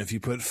Jordan. If you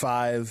put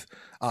 5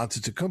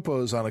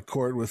 Antetokounmpos on a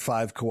court with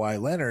 5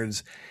 Kawhi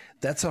Leonards,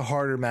 that's a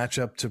harder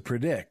matchup to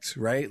predict,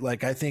 right?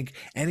 Like I think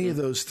any of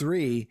those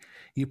 3,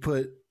 you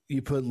put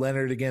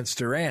Leonard against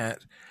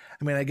Durant.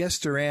 I mean, I guess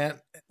Durant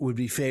would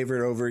be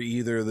favored over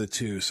either of the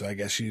 2. So I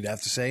guess you'd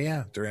have to say,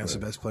 yeah, Durant's the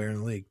best player in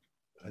the league.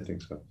 I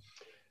think so.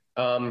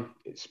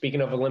 Speaking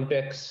of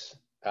Olympics,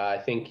 I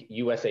think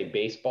USA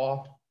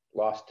Baseball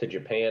lost to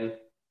Japan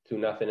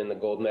 2-0 in the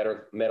gold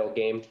medal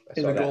game.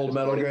 In the gold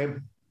medal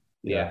game?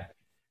 Yeah.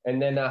 And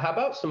then how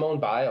about Simone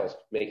Biles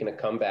making a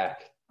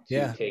comeback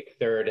to take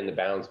 3rd in the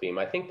balance beam?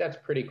 I think that's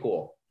pretty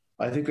cool.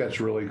 I think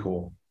that's really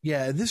cool.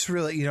 Yeah, this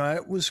really, I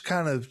was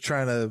kind of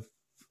trying to,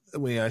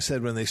 I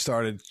said when they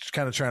started,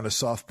 kind of trying to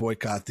soft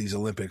boycott these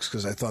Olympics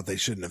because I thought they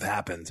shouldn't have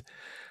happened.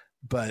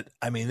 But,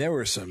 I mean, there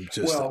were some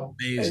just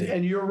amazing.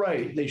 And you're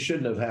right. They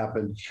shouldn't have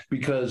happened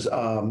because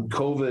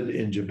COVID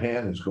in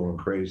Japan is going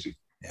crazy.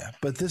 Yeah,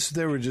 but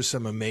there were just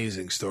some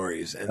amazing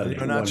stories, and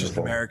not just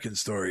American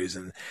stories,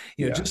 and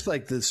just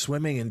like the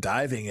swimming and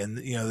diving, and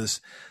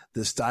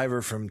this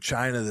diver from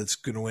China that's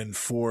going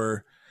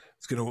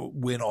to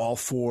win all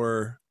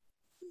 4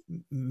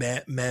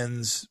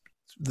 men's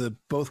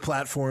both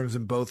platforms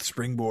and both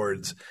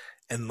springboards,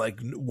 and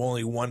like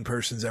only one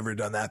person's ever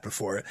done that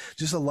before.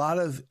 Just a lot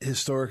of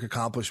historic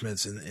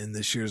accomplishments in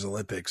this year's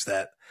Olympics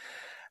that.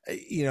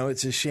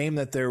 It's a shame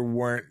that there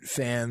weren't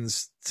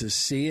fans to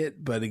see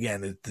it, but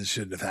again, this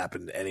shouldn't have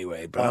happened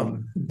anyway. But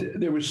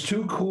there was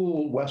 2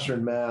 cool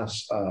Western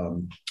Mass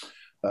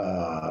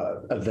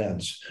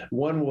events.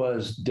 One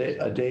was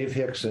Dave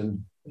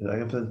Hickson. Did I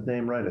get the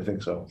name right? I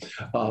think so.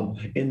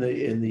 In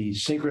the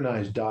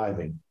synchronized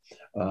diving,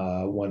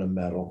 won a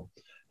medal,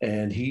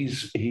 and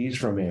he's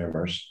from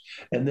Amherst.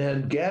 And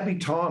then Gabby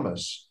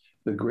Thomas,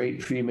 the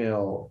great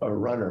female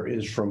runner,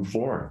 is from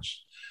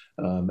Florence.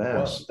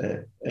 Mass.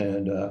 Wow.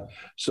 And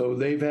so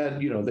they've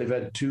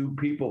had 2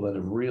 people that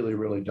have really,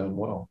 really done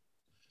well.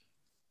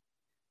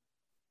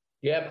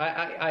 Yeah,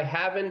 I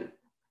haven't.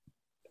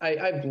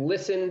 I've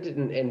listened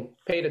and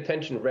paid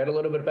attention, read a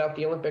little bit about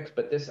the Olympics,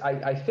 but this,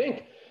 I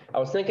think, I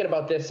was thinking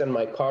about this on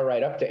my car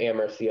ride up to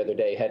Amherst the other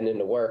day, heading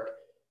into work.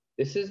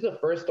 This is the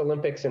first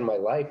Olympics in my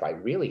life I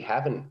really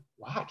haven't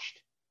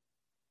watched.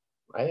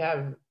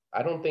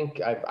 I don't think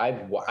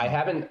I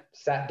haven't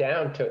sat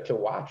down to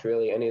watch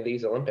really any of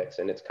these Olympics,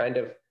 and it's kind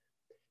of,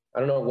 I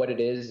don't know what it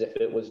is. If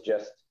it was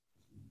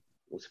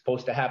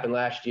supposed to happen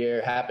last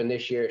year, happened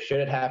this year,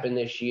 should it happen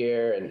this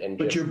year,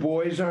 but your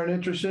boys aren't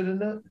interested in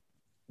that.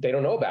 They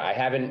don't know about it. I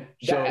haven't.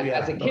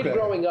 As a kid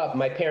growing up,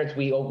 my parents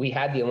we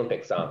had the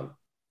Olympics on.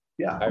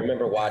 Yeah, I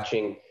remember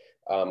watching.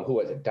 Who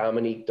was it?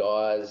 Dominique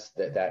Dawes.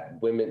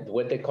 That women.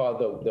 What they call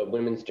the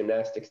women's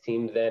gymnastics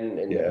team then,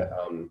 and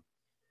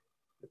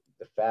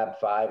the Fab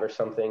Five or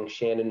something,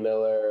 Shannon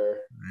Miller,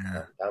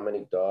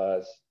 Dominique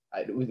Dawes.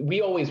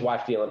 We always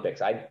watch the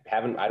Olympics. I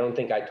don't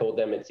think I told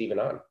them it's even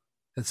on.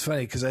 It's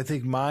funny because I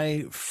think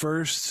my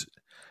first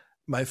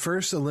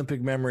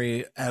Olympic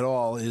memory at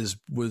all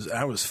was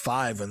I was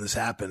 5 when this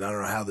happened. I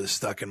don't know how this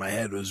stuck in my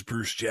head. Was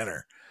Bruce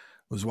Jenner.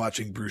 Was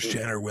watching Bruce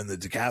Jenner win the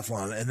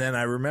decathlon, and then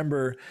I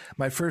remember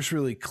my first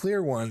really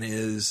clear one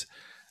is.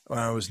 When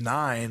I was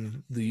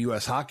 9, the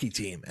U.S. hockey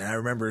team. And I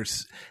remember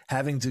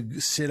having to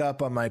sit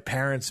up on my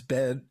parents'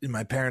 bed in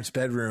my parents'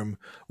 bedroom,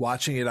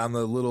 watching it on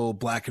the little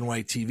black and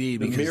white TV.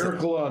 Because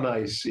Miracle on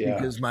Ice,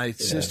 because my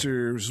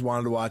sisters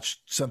wanted to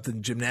watch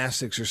something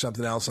gymnastics or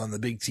something else on the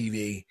big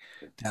TV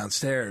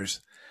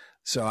downstairs.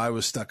 So I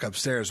was stuck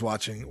upstairs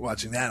watching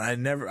that.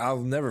 And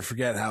I'll never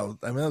forget how,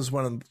 that was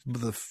one of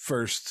the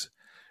first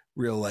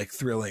real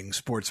thrilling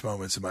sports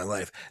moments in my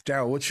life.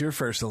 Daryl, what's your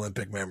first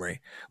Olympic memory?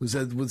 Was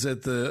that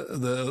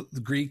the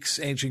Greeks,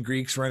 ancient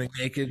Greeks running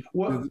naked?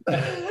 Well,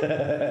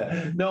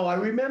 no, I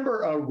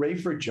remember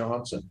Rayford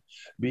Johnson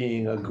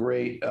being a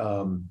great,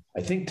 I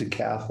think,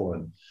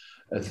 decathlon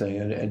thing,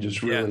 and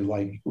just really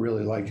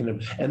liking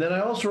him. And then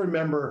I also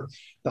remember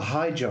the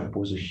high jump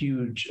was a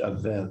huge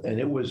event, and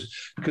it was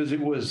because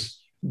it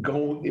was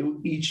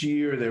each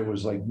year there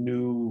was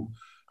new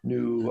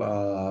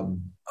records.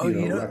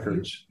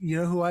 You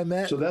know who I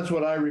met? So that's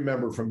what I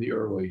remember from the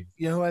early.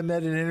 You know who I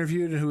met and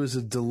interviewed and who was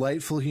a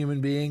delightful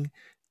human being?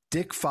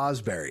 Dick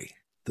Fosbury.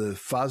 The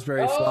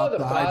Fosbury flop,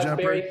 the high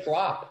jumper. Fosbury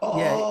flop.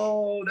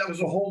 Oh, that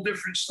was a whole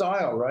different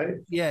style, right?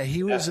 Yeah,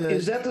 he was.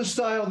 Is that the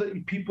style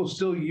that people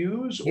still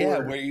use? Yeah,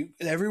 where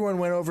everyone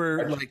went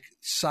over like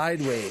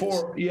sideways.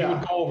 He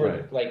would go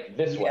over like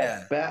this way,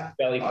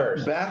 belly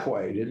first, back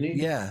way, didn't he?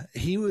 Yeah,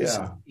 he was.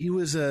 Yeah. He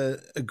was a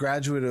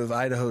graduate of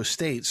Idaho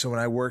State. So when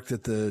I worked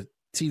at the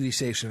TV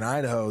station in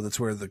Idaho, that's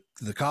where the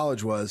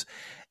college was,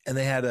 and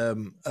they had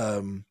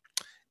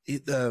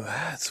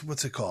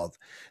what's it called?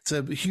 It's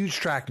a huge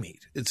track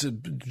meet. It's a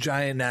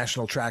giant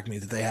national track meet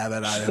that they have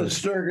at Idaho. The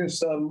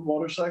Sturgis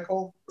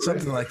motorcycle,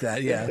 something like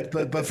that. Yeah,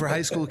 but for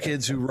high school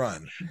kids who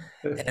run,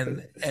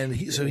 and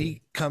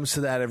he comes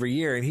to that every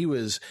year, and he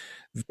was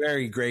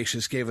very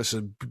gracious, gave us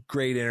a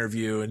great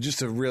interview, and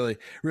just a really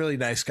really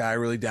nice guy,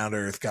 really down to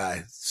earth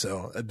guy.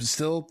 So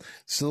still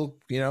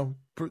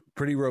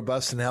pretty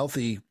robust and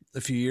healthy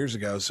a few years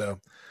ago. So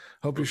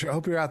hope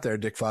you're out there,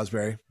 Dick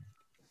Fosbury.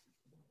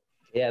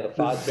 Yeah,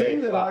 the thing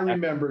that I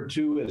remember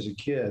too as a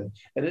kid,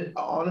 and it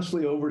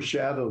honestly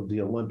overshadowed the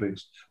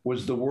Olympics,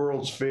 was the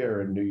World's Fair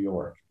in New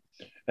York,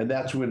 and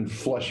that's when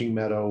Flushing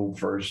Meadow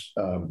first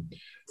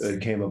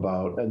came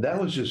about, and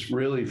that was just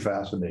really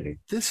fascinating.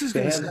 This is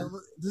going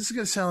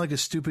to sound like a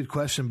stupid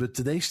question, but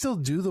do they still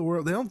do the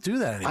world? They don't do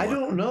that anymore.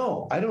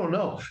 I don't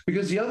know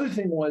because the other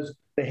thing was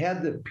they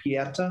had the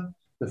Pieta,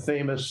 the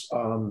famous,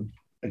 I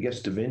guess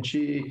Da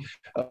Vinci.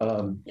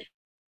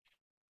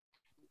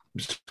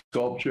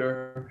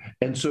 Sculpture,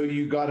 and so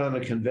you got on a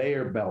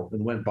conveyor belt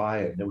and went by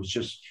it, and it was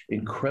just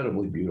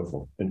incredibly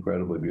beautiful.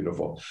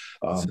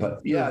 But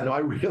yeah, no,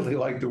 I really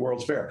like the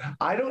World's Fair.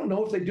 I don't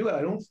know if they do it.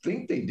 I don't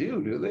think they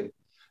do they?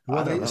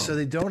 Well, so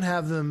they don't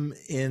have them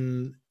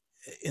in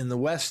the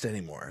West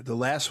anymore. The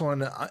last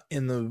one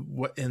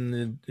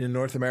in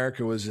North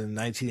America was in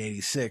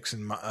 1986,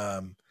 and I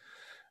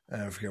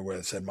forget where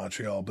it said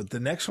Montreal, but the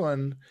next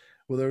one,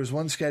 well, there was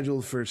one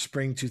scheduled for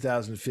spring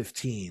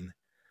 2015.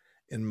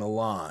 In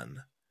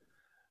Milan.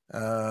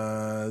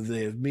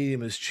 The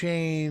medium has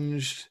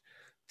changed.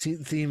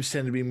 Themes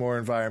tend to be more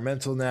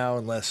environmental now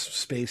and less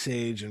space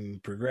age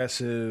and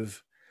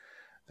progressive.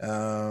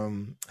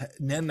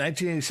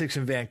 1986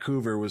 in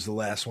Vancouver was the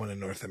last one in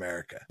North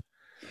America.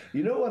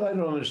 You know what I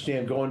don't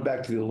understand, going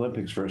back to the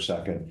Olympics for a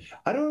second,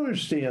 I don't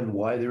understand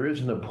why there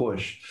isn't a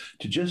push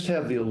to just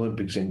have the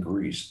Olympics in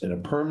Greece in a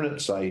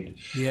permanent site.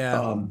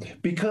 Yeah.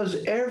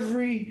 Because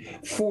every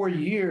 4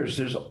 years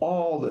there's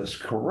all this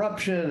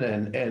corruption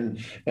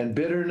and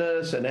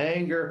bitterness and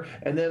anger.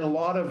 And then a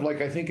lot of,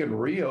 like I think in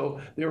Rio,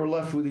 they were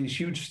left with these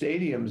huge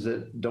stadiums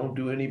that don't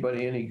do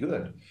anybody any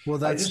good. Well,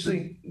 that's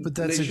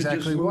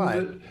exactly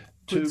why.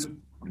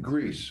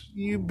 Greece.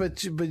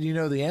 But you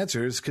know the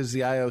answer is because the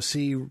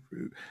IOC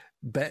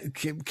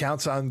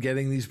counts on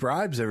getting these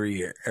bribes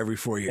every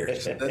 4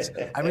 years.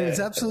 It's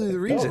absolutely the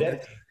reason.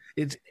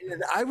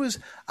 I was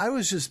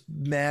just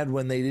mad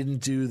when they didn't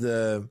do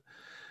the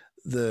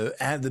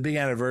big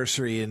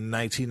anniversary in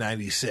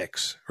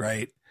 1996.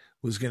 Right,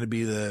 was going to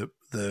be the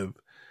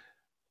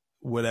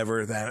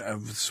whatever that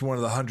it's one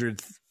of the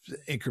 100th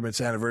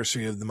increments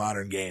anniversary of the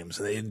modern games.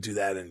 They didn't do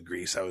that in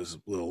Greece. I was a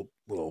little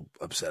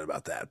upset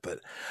about that, but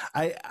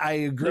I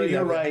agree.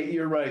 No,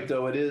 you're right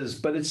though. It is,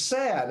 but it's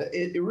sad.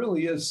 It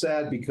really is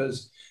sad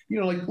because,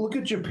 like look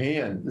at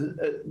Japan,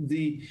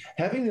 the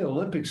having the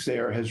Olympics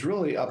there has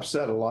really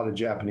upset a lot of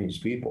Japanese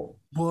people.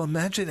 Well,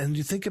 imagine, and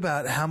you think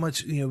about how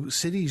much,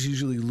 cities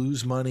usually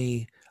lose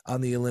money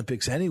on the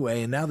Olympics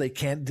anyway, and now they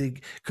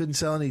couldn't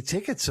sell any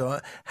tickets. So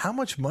how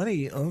much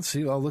money? Let's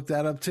see. I'll look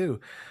that up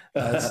too.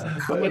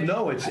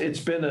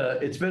 It's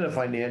been a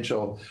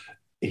financial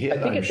hit.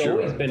 I think it's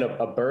always been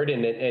a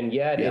burden, and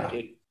yet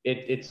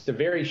it's a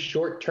very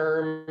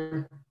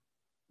short-term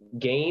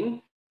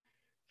gain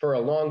for a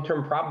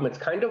long-term problem. It's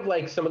kind of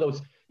like some of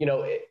those,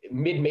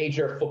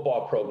 mid-major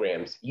football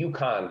programs.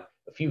 UConn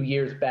a few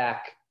years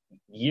back,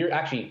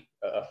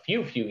 a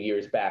few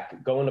years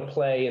back, going to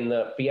play in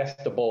the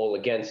Fiesta Bowl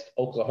against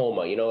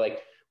Oklahoma.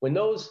 Like when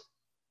those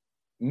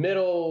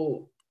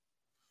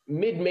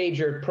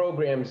mid-major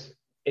programs,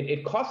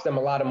 it costs them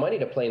a lot of money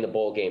to play in the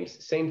bowl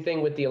games. Same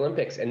thing with the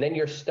Olympics. And then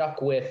you're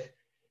stuck with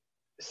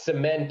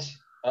cement,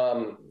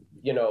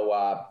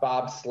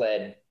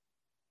 bobsled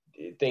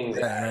things.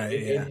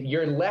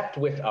 You're left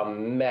with a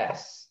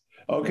mess.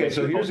 Okay,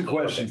 so here's a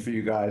question for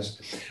you guys.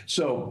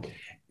 So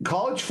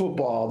college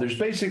football, there's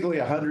basically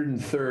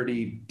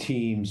 130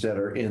 teams that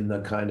are in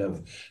the kind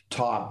of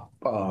top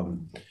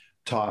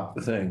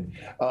thing.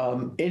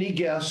 Any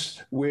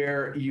guess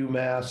where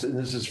UMass, and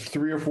this is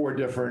 3 or 4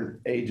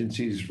 different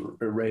agencies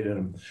rated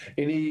them,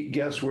 any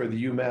guess where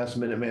the UMass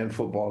Minuteman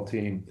football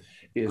team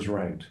is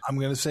ranked? I'm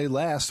going to say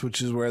last,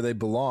 which is where they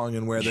belong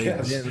and where they've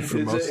been for most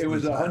of the time. It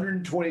was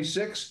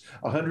 126,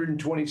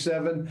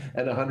 127,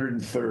 and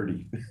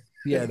 130.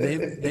 Yeah,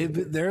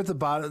 they're at the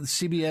bottom.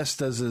 CBS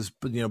does this,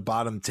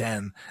 bottom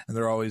 10, and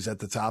they're always at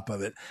the top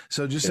of it.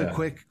 So just a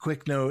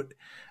quick note.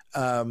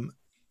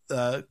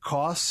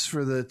 costs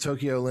for the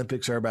Tokyo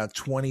Olympics are about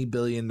 $20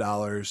 billion.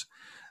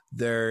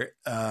 Their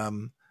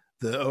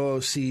the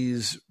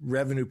OOC's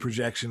revenue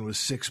projection was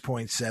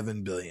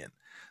 $6.7 billion.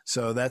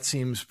 So that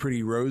seems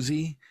pretty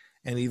rosy.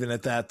 And even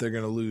at that, they're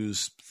going to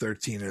lose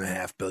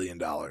 $13.5 billion,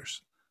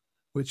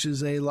 which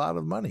is a lot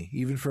of money,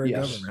 even for a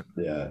government.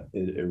 Yeah,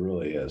 it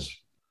really is.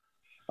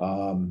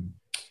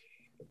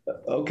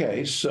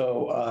 Okay,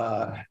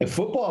 so if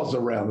football's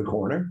around the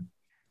corner.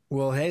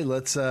 Well, hey,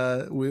 let's.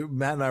 Matt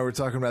and I were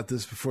talking about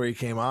this before you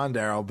came on,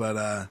 Daryl,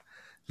 but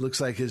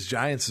looks like his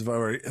Giants have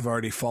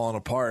already fallen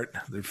apart.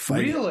 They're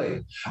fighting.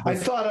 Really? I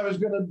thought I was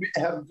going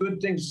to have good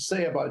things to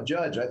say about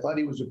Judge. I thought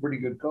he was a pretty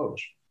good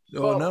coach.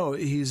 Oh, no,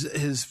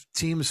 his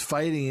team's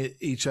fighting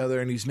each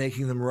other, and he's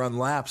making them run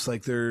laps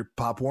like they're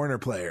Pop Warner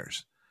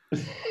players.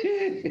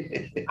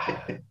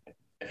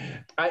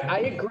 I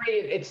agree.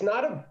 It's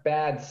not a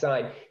bad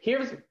sign.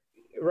 Here's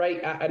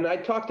right, and I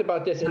talked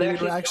about this. And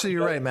actually,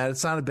 you're right, Matt.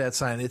 It's not a bad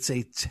sign. It's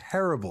a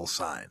terrible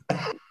sign.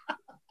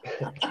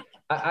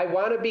 I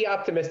want to be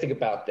optimistic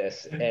about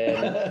this.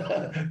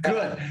 And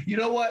good. You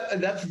know what?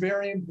 That's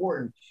very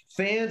important.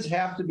 Fans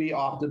have to be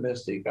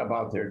optimistic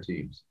about their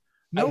teams.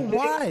 No,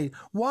 why?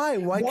 Why?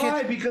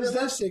 Because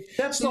that's the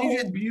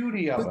whole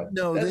beauty of it.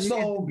 No, that's the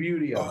whole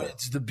beauty of it.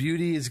 It's the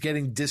beauty is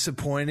getting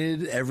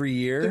disappointed every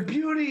year. The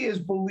beauty is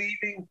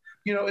believing,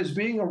 is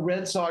being a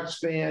Red Sox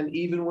fan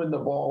even when the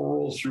ball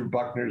rolls through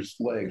Buckner's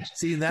legs.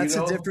 See, and that's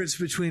the difference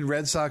between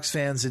Red Sox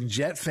fans and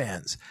Jet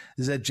fans,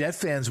 is that Jet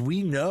fans,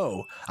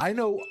 I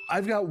know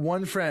I've got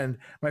one friend,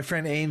 my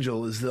friend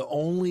Angel is the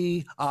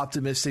only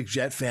optimistic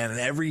Jet fan. And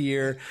every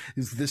year,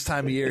 this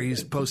time of year,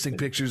 he's posting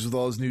pictures with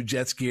all his new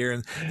Jets gear.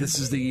 And this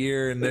is the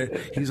year. And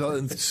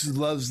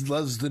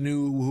loves the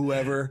new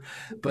whoever.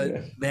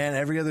 But man,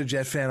 every other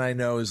Jet fan I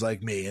know is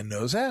like me and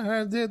knows,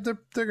 they're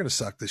going to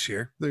suck this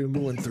year. They're going to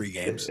win 3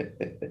 games.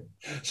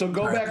 So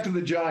back to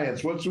the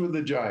Giants. What's with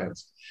the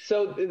Giants?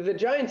 So the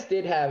Giants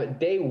did have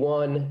day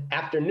one,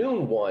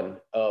 afternoon one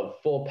of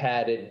full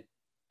padded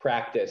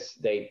practice.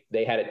 They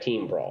had a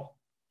team brawl.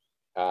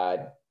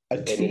 A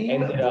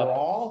team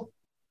brawl?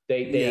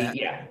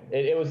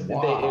 It was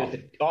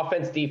the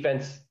offense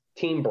defense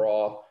team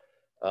brawl.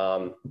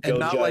 And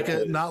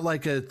not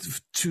like a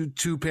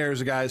two pairs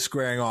of guys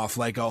squaring off,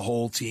 like a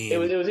whole team. It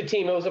was a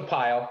team. It was a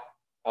pile.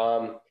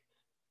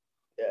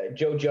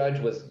 Joe Judge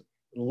was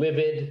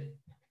livid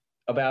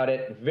about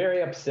it,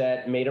 very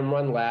upset, made him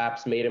run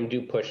laps, made him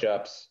do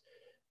push-ups.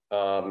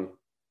 I'll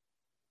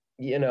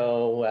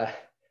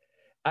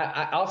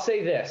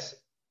say this.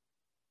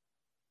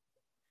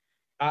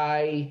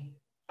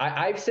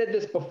 I've said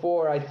this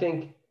before. I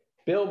think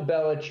Bill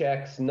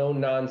Belichick's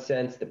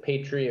no-nonsense, the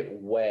Patriot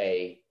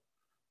way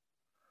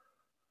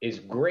is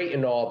great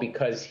and all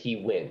because he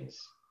wins.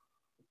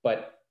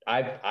 But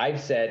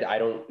I've said I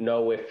don't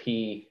know if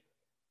he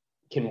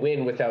can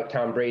win without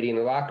Tom Brady in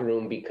the locker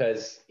room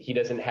because he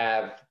doesn't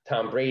have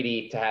Tom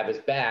Brady to have his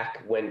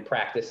back when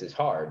practice is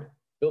hard.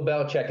 Bill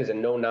Belichick is a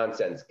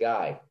no-nonsense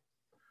guy.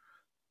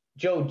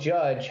 Joe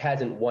Judge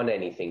hasn't won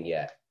anything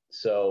yet.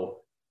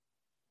 So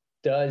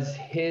does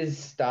his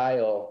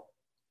style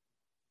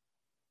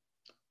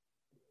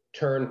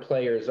turn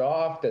players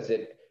off? Does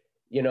it,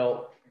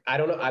 I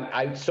don't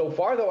know. So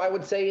far, though, I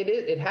would say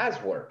it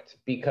has worked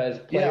because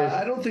players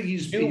I don't think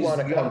he's want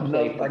to come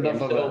play for him.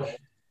 So,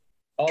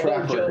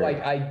 although Joe,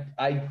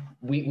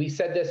 we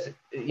said this,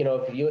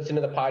 if you listen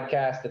to the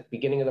podcast at the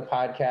beginning of the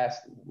podcast,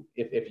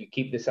 if you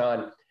keep this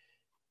on,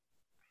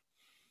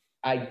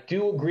 I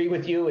do agree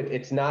with you.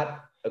 It's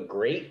not a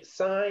great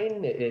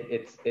sign.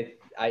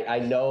 I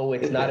know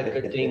it's not a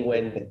good thing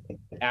when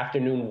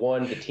afternoon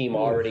one, the team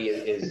already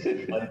is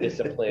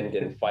undisciplined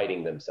and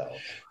fighting themselves.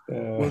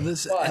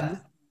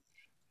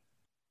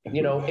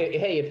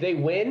 Hey, if they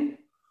win,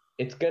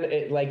 it's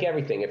like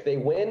everything. If they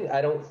win,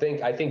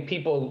 I think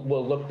people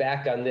will look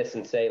back on this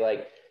and say,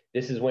 like,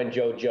 this is when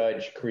Joe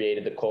Judge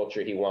created the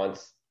culture he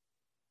wants.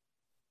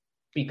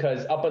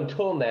 Because up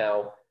until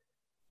now,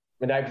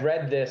 and I've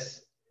read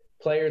this,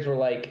 players were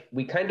like,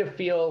 we kind of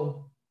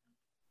feel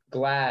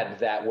glad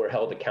that we're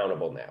held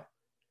accountable now.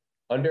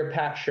 Under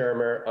Pat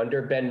Shurmur,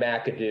 under Ben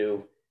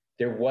McAdoo,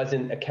 there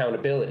wasn't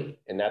accountability.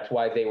 And that's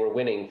why they were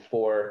winning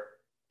 4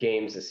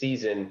 games a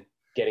season,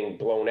 getting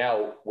blown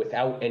out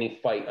without any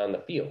fight on the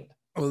field.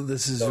 Well,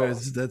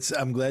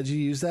 I'm glad you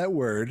used that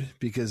word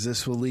because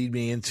this will lead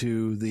me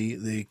into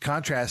the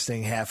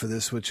contrasting half of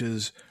this, which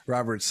is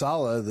Robert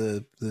Saleh,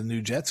 the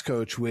new Jets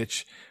coach,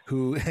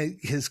 who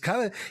has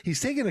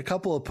he's taken a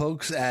couple of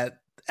pokes at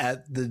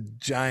the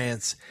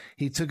Giants.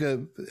 He had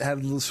a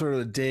little sort of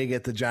a dig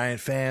at the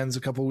Giant fans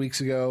a couple of weeks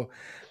ago,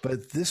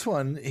 but this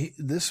one,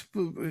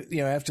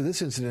 after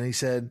this incident, he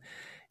said,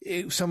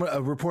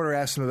 a reporter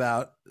asked him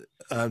about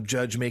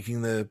Judge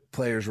making the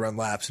players run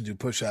laps and do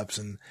push-ups,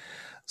 and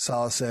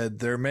Saleh said,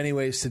 there are many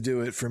ways to do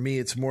it. For me,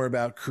 it's more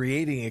about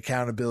creating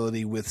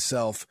accountability with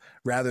self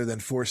rather than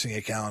forcing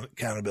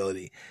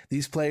accountability.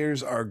 These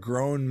players are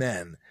grown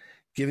men.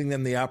 Giving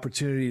them the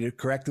opportunity to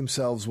correct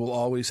themselves will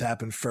always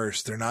happen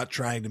first. They're not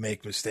trying to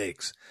make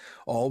mistakes.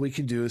 All we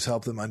can do is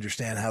help them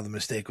understand how the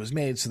mistake was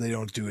made so they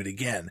don't do it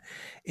again.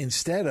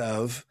 Instead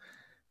of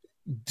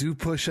do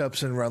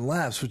push-ups and run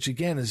laps, which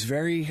again is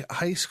very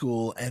high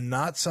school and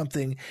not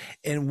something,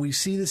 and we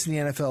see this in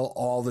the NFL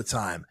all the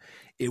time.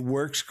 It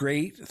works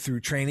great through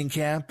training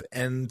camp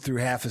and through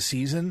half a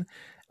season,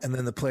 and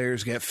then the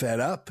players get fed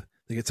up.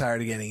 They get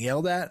tired of getting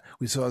yelled at.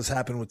 We saw this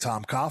happen with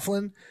Tom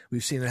Coughlin.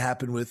 We've seen it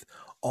happen with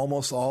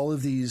almost all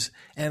of these.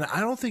 And I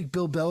don't think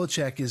Bill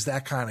Belichick is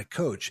that kind of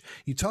coach.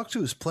 You talk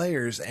to his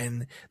players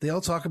and they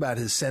all talk about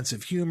his sense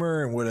of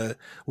humor and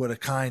what a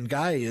kind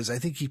guy he is. I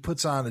think he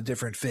puts on a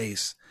different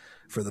face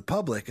for the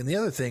public. And the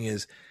other thing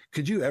is,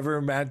 could you ever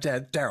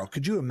imagine, Daryl,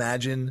 could you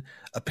imagine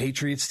a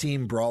Patriots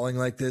team brawling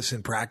like this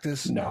in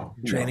practice? No.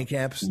 Training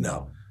camps?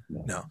 No.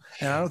 And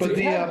I don't think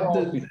think they have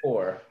brawled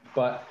before.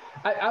 But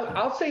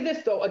I'll say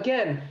this though,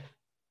 again,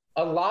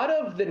 a lot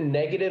of the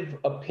negative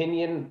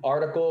opinion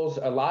articles,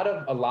 a lot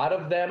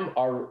of them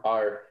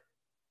are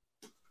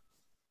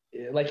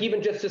like,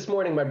 even just this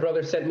morning, my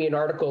brother sent me an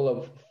article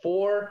of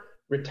 4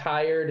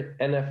 retired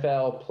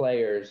NFL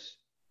players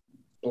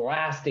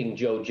blasting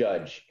Joe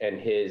Judge and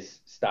his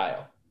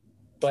style.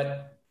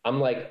 But I'm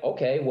like,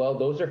 okay, well,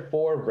 those are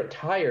 4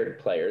 retired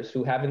players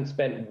who haven't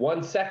spent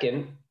 1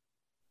 second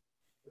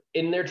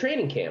in their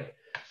training camp.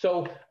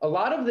 So a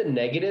lot of the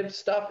negative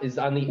stuff is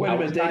on the Wait a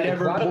minute, outside.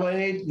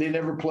 they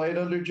never played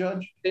under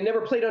Judge? They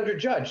never played under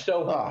Judge.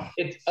 So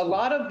it's a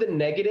lot of the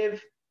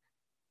negative,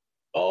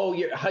 oh,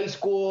 you're high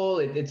school,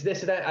 it's this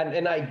and that,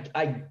 and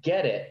I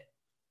get it,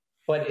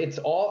 but it's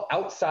all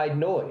outside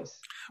noise.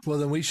 Well,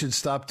 then we should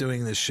stop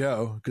doing this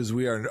show because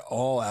we are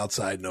all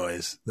outside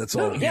noise. That's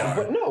all we are.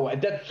 But no,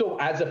 so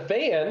as a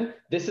fan,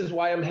 this is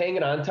why I'm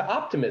hanging on to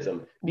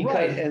optimism. Because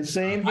right, and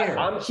same here.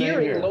 I'm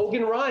hearing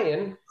Logan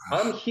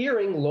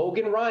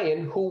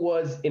Ryan, who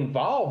was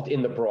involved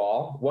in the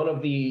brawl, one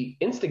of the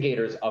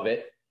instigators of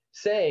it,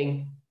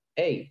 saying,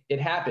 hey, it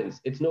happens.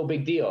 It's no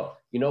big deal.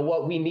 You know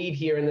what we need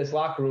here in this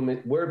locker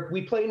room?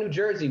 We play New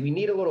Jersey. We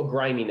need a little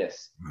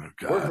griminess. Oh,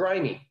 we're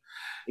grimy.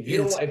 If you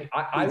don't,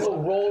 I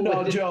will roll.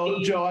 No, with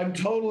Joe, I'm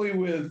totally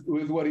with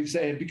what he's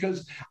saying,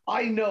 because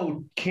I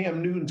know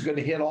Cam Newton's going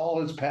to hit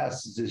all his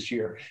passes this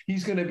year.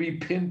 He's going to be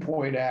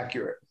pinpoint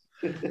accurate.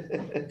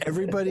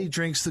 Everybody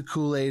drinks the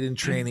Kool-Aid in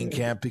training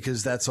camp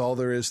because that's all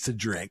there is to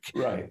drink.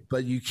 Right.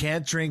 But you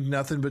can't drink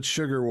nothing but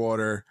sugar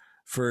water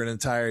for an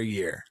entire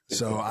year.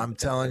 So I'm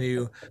telling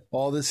you,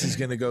 all this is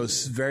going to go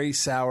very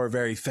sour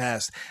very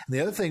fast. And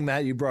the other thing,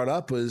 Matt, you brought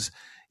up was,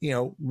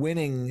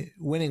 winning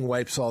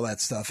wipes all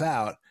that stuff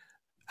out.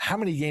 How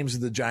many games are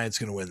the Giants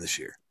going to win this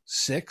year?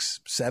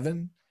 6,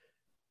 7?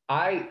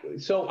 I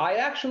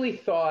actually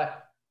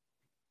thought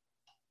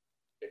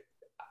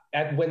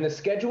when the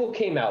schedule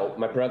came out,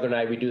 my brother and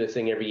I, we do this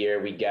thing every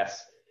year. We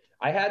guess.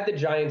 I had the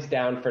Giants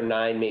down for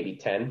 9, maybe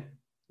 10,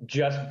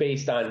 just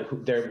based on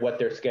what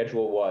their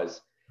schedule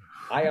was.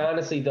 I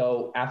honestly,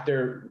 though,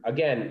 after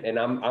again,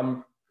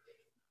 and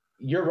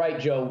you're right,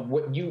 Joe.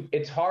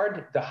 It's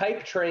hard. The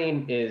hype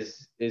train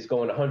is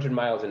going 100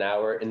 miles an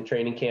hour in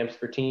training camps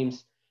for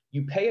teams.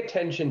 You pay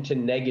attention to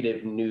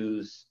negative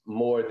news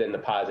more than the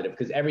positive,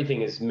 because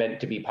everything is meant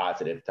to be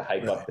positive to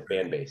hype up the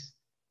fan base.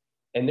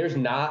 And there's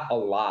not a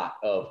lot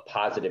of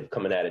positive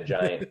coming out of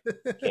Giant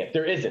camp.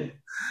 There isn't.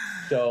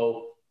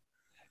 So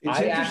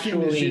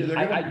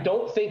I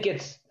don't think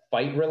it's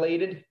fight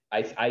related.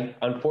 I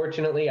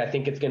unfortunately, I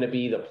think it's going to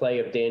be the play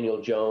of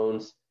Daniel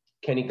Jones.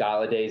 Kenny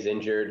Galladay's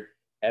injured.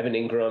 Evan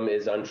Ingram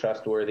is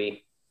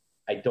untrustworthy.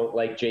 I don't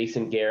like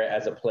Jason Garrett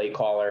as a play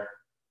caller.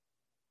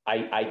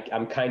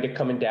 I'm kind of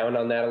coming down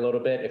on that a little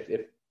bit.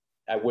 If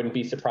I wouldn't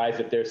be surprised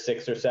if there's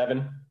 6 or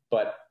 7,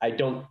 but I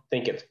don't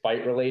think it's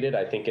fight related.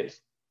 I think it's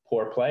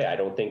poor play. I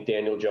don't think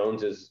Daniel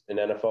Jones is an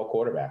NFL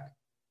quarterback.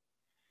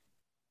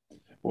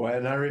 Well,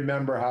 and I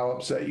remember how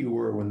upset you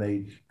were when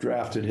they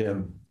drafted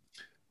him,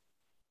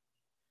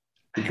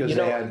 because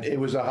it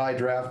was a high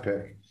draft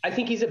pick. I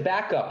think he's a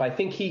backup. I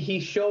think he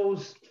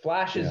shows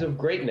flashes of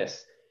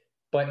greatness,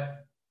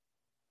 but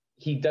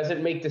he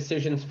doesn't make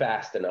decisions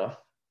fast enough.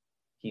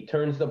 He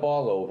turns the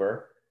ball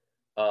over.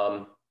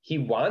 He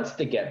wants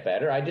to get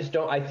better. I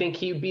think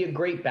he'd be a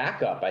great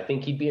backup. I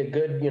think he'd be a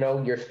good,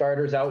 your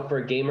starter's out for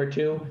a game or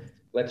 2.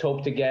 Let's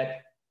hope to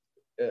get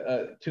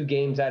 2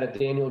 games out of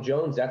Daniel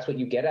Jones. That's what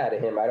you get out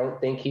of him. I don't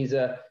think he's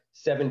a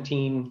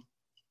 17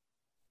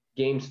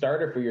 game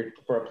starter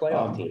for a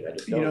playoff team. I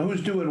just don't.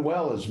 Who's doing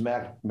well is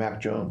Mac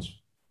Jones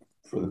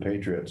for the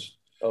Patriots.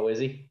 Oh, is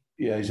he?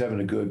 Yeah, he's having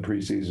a good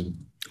preseason.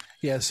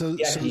 Yeah,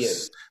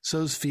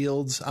 so's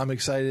Fields. I'm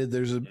excited.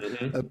 There's a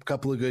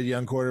couple of good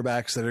young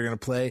quarterbacks that are going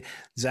to play.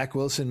 Zach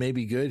Wilson may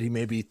be good. He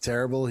may be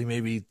terrible. He may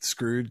be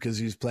screwed because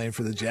he's playing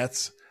for the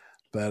Jets.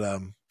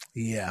 But,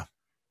 yeah.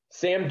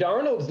 Sam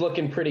Darnold's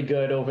looking pretty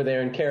good over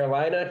there in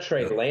Carolina.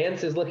 Trey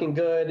Lance is looking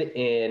good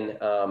in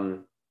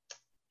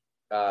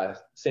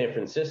San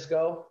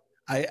Francisco.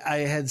 I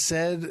had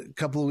said a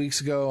couple of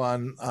weeks ago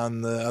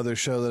on the other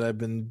show that I've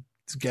been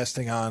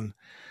guesting on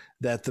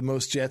that the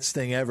most Jets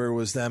thing ever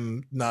was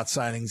them not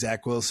signing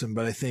Zach Wilson,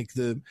 but I think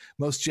the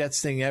most Jets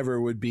thing ever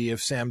would be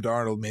if Sam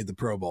Darnold made the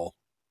Pro Bowl.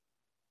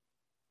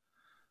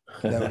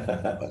 That would be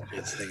the most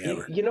Jets thing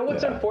ever. You know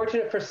what's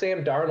unfortunate for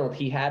Sam Darnold?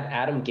 He had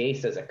Adam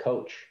Gase as a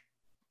coach.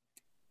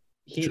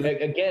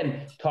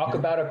 Again, talk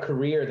about a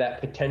career that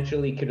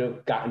potentially could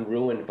have gotten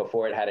ruined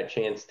before it had a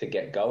chance to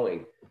get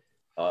going.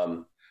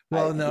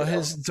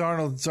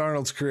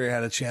 Darnold's career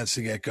had a chance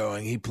to get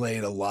going. He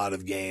played a lot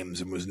of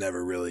games and was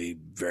never really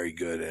very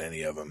good at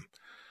any of them.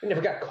 He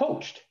never got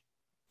coached.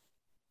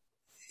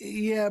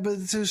 Yeah,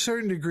 but to a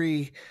certain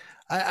degree,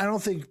 I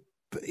don't think,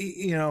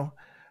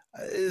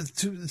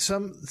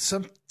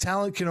 some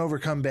talent can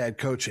overcome bad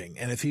coaching.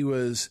 And if he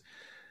was,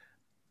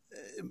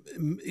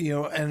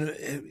 and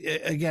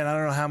again, I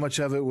don't know how much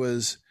of it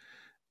was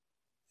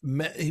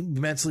he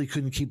mentally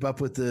couldn't keep up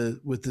with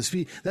the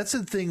speed. That's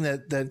the thing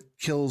that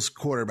kills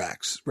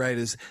quarterbacks, right?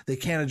 Is they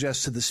can't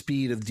adjust to the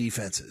speed of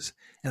defenses.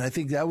 And I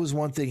think that was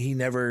one thing he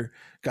never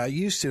got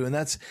used to. And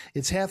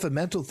it's half a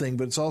mental thing,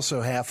 but it's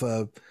also half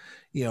a,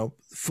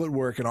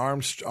 footwork and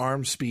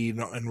arm speed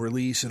and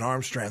release and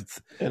arm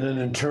strength. And an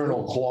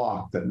internal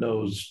clock that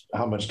knows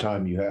how much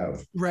time you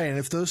have. Right. And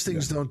if those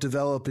things don't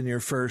develop in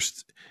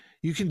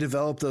you can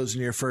develop those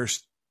in your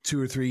first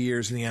 2 or 3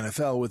 years in the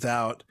NFL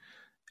without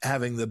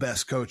having the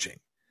best coaching,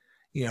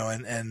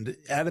 and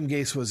Adam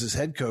Gase was his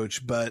head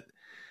coach, but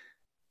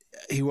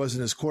he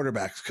wasn't his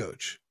quarterback's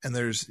coach. And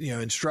there's,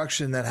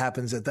 instruction that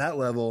happens at that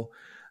level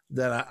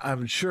that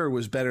I'm sure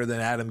was better than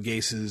Adam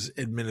Gase's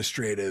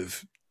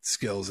administrative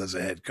skills as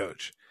a head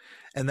coach.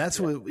 And that's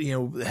what,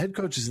 head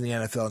coaches in the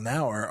NFL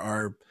now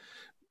are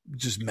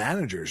just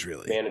managers,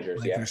 really.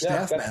 They're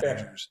staff managers.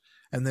 Fair.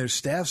 And their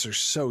staffs are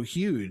so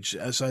huge.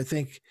 So I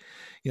think,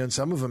 and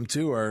some of them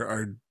too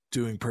are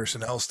doing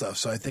personnel stuff.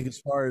 So I think as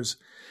far as,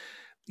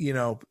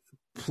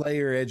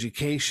 player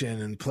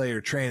education and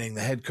player training,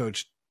 the head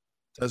coach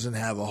doesn't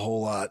have a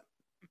whole lot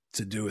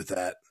to do with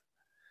that.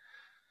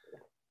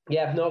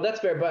 Yeah, no, that's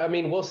fair. But I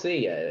mean, we'll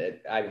see.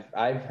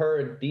 I've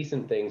heard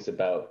decent things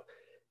about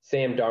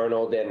Sam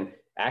Darnold and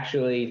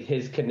actually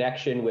his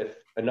connection with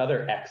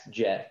another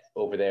ex-Jet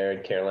over there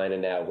in Carolina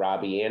now,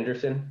 Robbie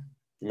Anderson.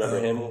 Remember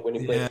him when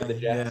he played for the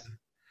Jets?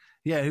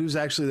 Yeah, he was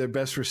actually their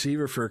best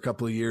receiver for a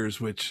couple of years,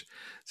 which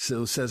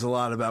still says a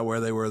lot about where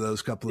they were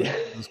those couple of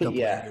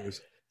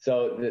years.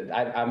 So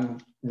I'm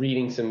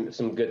reading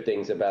some good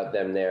things about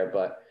them there,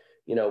 but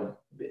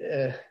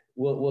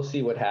we'll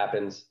see what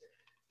happens.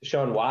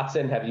 Deshaun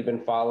Watson, have you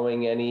been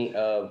following any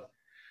of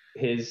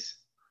his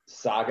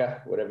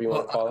saga, whatever you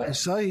want to call it? I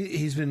saw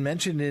he's been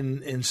mentioned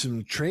in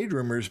some trade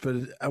rumors, but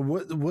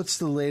what's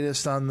the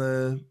latest on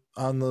the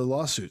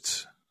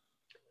lawsuits?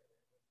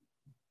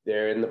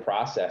 They're in the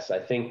process. I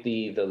think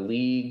the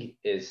league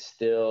is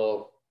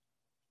still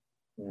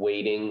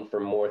waiting for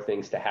more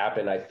things to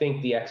happen. I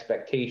think the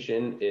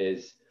expectation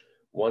is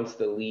once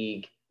the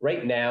league,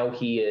 right now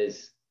he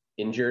is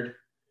injured.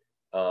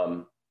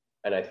 And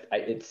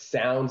it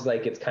sounds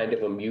like it's kind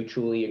of a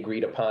mutually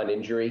agreed upon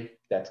injury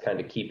that's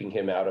kind of keeping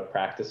him out of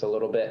practice a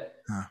little bit.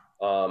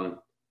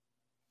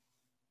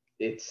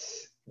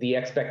 It's the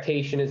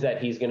expectation is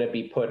that he's going to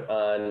be put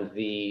on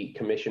the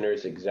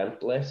commissioner's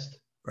exempt list.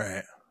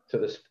 Right.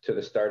 To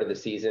the start of the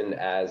season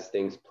as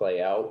things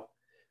play out.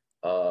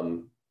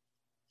 What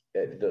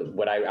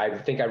I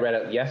think I read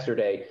it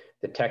yesterday,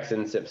 the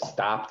Texans have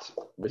stopped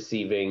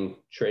receiving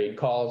trade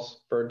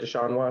calls for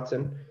Deshaun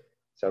Watson.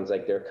 Sounds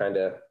like they're kind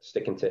of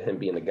sticking to him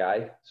being the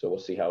guy. So we'll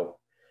see how.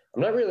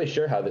 I'm not really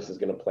sure how this is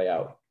going to play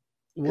out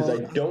because I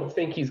don't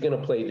think he's going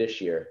to play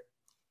this year.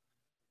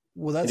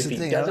 Well, that's the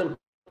thing. I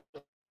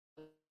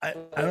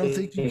don't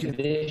think you can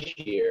this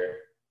year.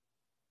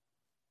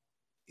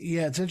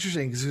 Yeah, it's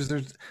interesting because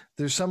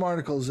there's some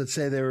articles that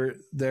say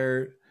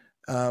they're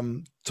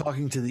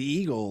talking to the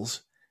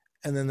Eagles,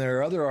 and then there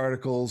are other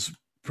articles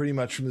pretty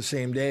much from the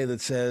same day that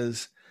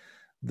says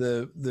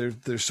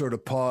they're sort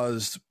of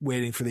paused,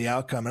 waiting for the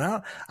outcome.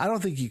 And I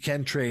don't think you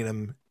can trade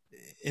him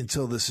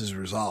until this is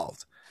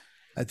resolved.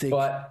 I think.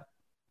 But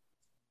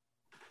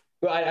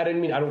I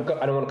didn't mean I don't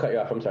want to cut you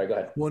off. I'm sorry. Go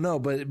ahead. Well, no,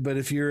 but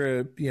if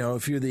you're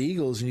if you're the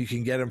Eagles and you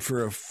can get him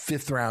for a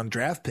 5th round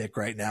draft pick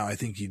right now, I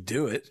think you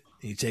do it.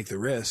 You take the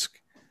risk.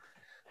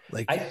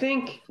 I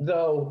think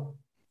though,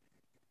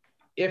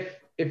 if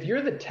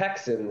you're the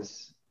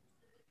Texans,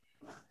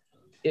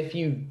 if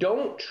you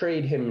don't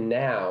trade him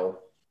now,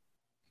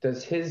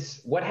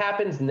 what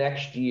happens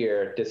next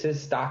year? Does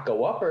his stock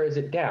go up or is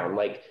it down?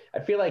 Like, I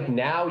feel like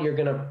now you're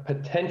going to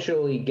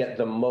potentially get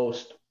the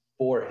most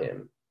for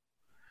him.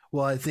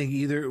 Well, I think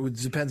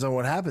it depends on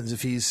what happens.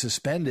 If he's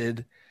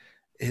suspended,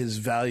 his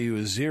value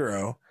is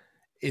 0.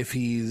 If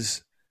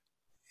he's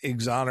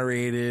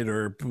exonerated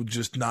or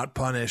just not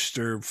punished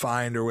or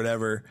fined or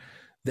whatever,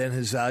 then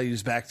his value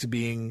is back to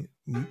being,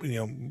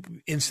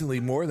 instantly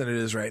more than it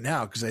is right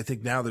now. Because I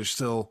think now there's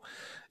still,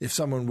 if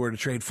someone were to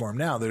trade for him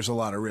now, there's a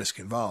lot of risk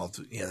involved.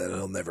 That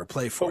he'll never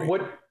play for.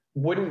 But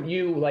wouldn't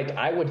you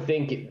I would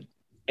think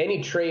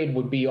any trade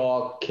would be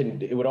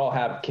it would all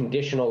have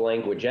conditional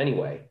language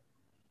anyway.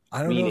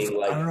 I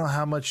don't know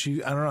how much of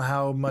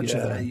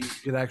that you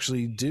could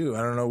actually do.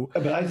 I don't know.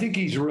 But I think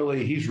he's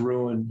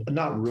ruined,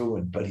 not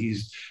ruined, but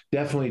he's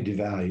definitely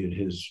devalued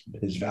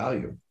his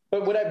value.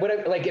 But what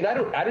I like, and I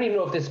don't even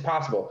know if this is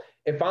possible.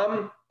 If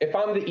I'm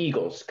the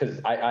Eagles,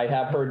 because I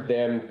have heard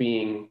them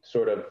being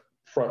sort of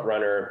front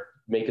runner,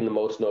 making the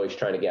most noise,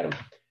 trying to get him.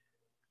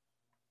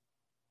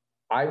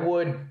 I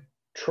would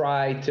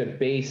try to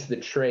base the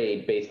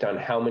trade based on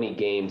how many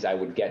games I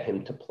would get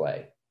him to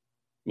play.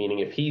 Meaning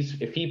if he's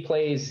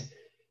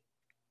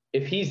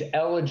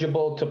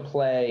eligible to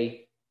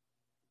play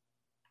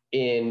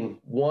in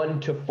 1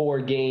 to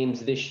 4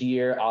 games this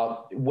year,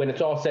 when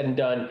it's all said and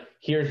done,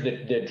 here's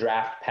the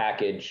draft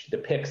package, the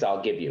picks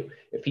I'll give you.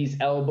 If he's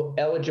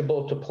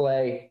eligible to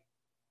play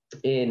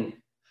in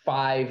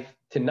 5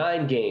 to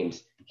 9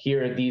 games,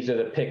 these are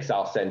the picks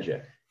I'll send you.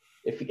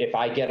 If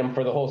I get him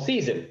for the whole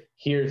season,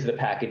 here's the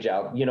package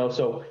out.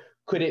 So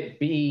could it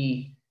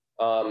be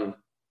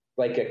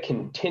like a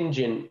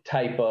contingent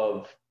type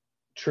of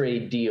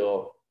trade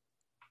deal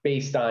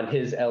based on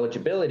his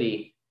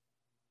eligibility?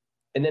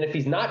 And then if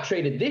he's not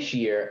traded this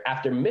year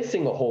after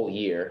missing a whole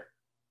year,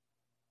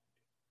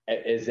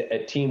 is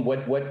a team,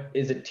 what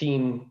is a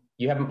team?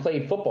 You haven't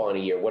played football in a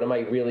year. What am I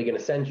really going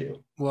to send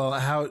you? Well,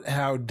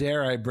 how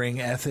dare I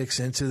bring ethics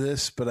into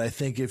this? But I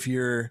think if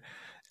you're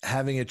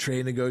having a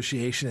trade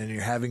negotiation and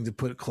you're having to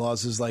put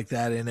clauses like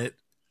that in it,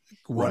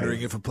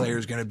 wondering if a player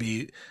is going to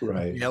be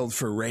yelled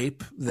for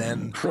rape,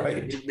 then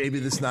maybe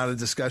that's not a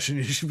discussion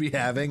you should be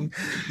having.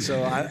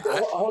 So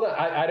hold on.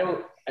 I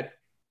don't.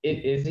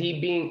 Is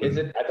he being? Is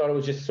it? I thought it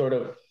was just sort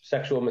of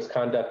sexual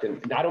misconduct,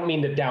 and I don't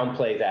mean to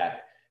downplay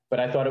that, but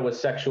I thought it was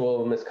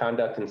sexual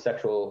misconduct and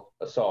sexual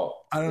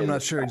assault. I'm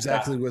not sure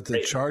exactly what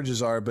the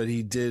charges are, but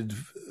he did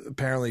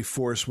apparently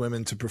force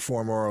women to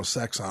perform oral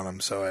sex on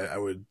him. So I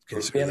would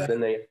consider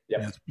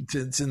that.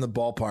 It's in the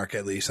ballpark,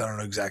 at least. I don't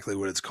know exactly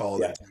what it's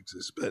called in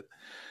Texas, but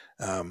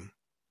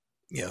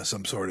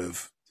some sort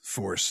of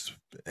forced.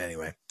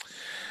 Anyway,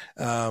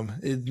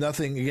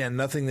 nothing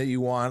that you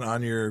want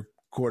on your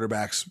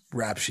quarterback's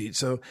rap sheet.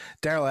 So,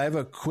 Daryl, I have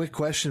a quick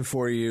question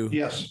for you.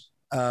 Yes.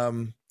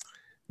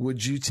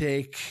 Would you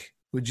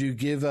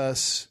give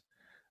us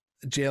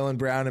Jaylen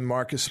Brown and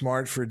Marcus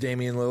Smart for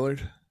Damian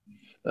Lillard?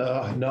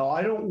 No,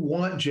 I don't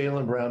want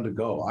Jaylen Brown to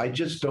go. I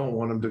just don't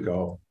want him to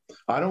go.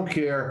 I don't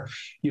care.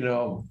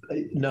 No,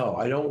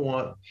 I don't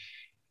want,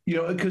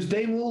 because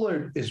Dame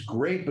Lillard is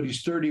great, but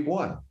he's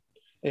 31.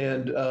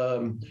 And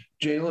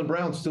Jaylen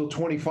Brown's still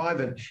 25.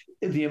 And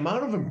the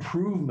amount of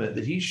improvement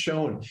that he's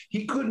shown,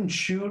 he couldn't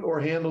shoot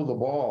or handle the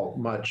ball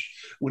much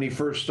when he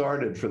first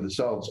started for the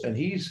Celtics. And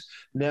he's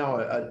now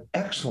an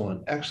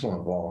excellent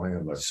ball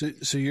handler.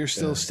 So you're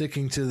still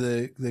sticking to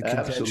the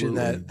contention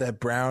that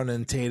Brown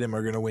and Tatum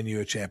are going to win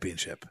you a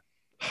championship?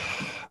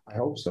 I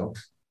hope so.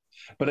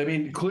 But I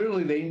mean,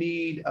 clearly they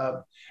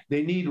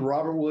need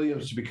Robert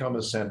Williams to become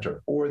a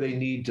center, or they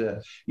need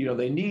to,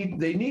 they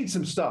need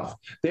some stuff.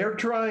 They're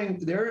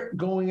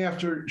going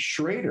after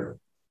Schrader.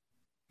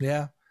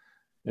 Yeah.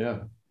 Yeah.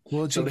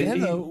 Well,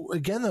 again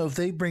though, if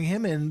they bring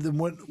him in, then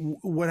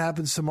what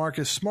happens to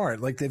Marcus Smart?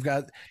 Like they've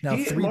got now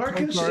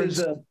Marcus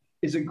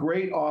is a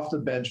great off the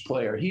bench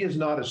player. He is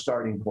not a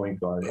starting point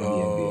guard in the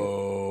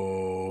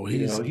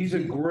NBA. He's a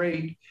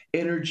great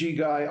energy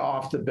guy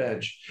off the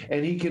bench,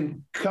 and he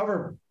can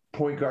cover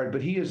point guard,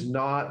 but he is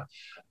not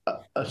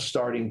a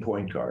starting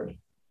point guard.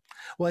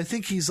 Well, I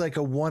think he's like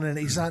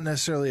he's not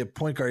necessarily a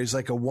point guard. He's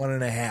like a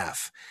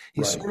 1.5.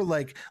 He's sort of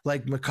like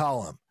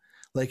McCollum.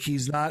 Like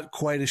he's not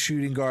quite a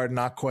shooting guard,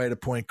 not quite a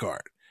point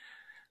guard.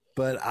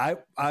 But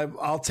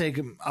I'll take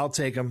him. I'll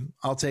take him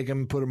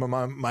and put him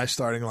on my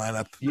starting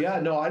lineup. Yeah,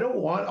 no, I don't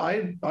want.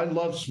 I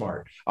love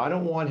Smart. I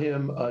don't want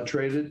him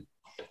traded,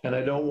 and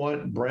I don't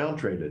want Brown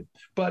traded.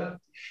 But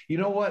you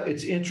know what?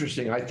 It's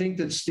interesting. I think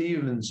that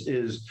Stevens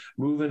is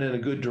moving in a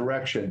good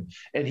direction,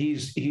 and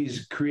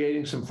he's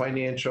creating some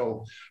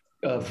financial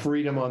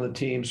freedom on the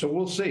team. So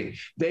we'll see.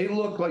 They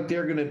look like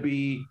they're going to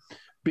be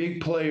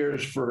big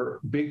players for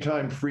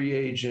big-time free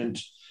agent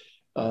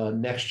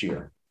next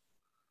year.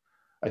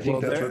 I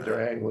think that's what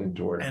they're angling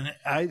toward. And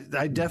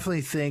I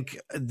definitely think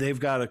they've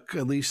got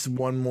at least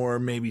one more,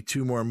 maybe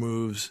two more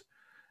moves.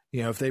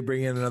 If they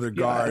bring in another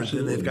guard,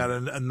 then they've got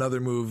another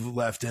move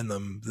left in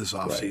them this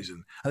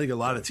offseason. I think a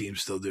lot of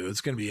teams still do.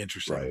 It's going to be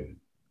interesting. Right.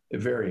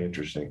 Very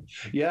interesting.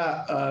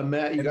 Yeah,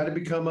 Matt, you got to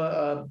become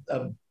a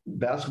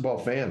basketball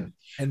fan.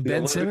 And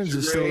Ben Simmons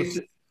is still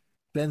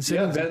 – Ben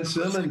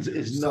Simmons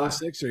is not a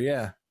Sixer,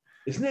 yeah.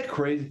 Isn't that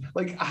crazy?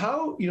 Like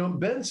how,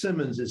 Ben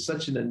Simmons is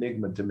such an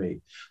enigma to me.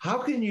 How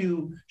can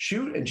you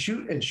shoot and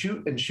shoot and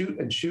shoot and shoot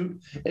and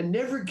shoot and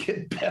never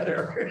get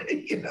better?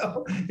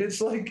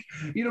 It's like,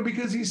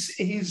 because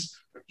he's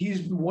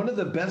one of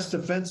the best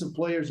defensive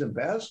players in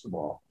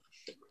basketball.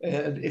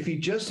 And if he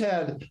just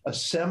had a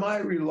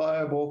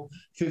semi-reliable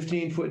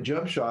 15-foot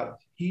jump shot,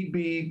 he'd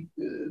be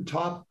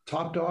top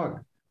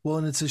dog. Well,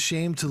 and it's a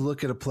shame to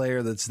look at a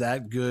player that's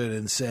that good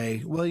and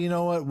say, well, you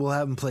know what? We'll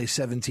have him play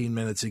 17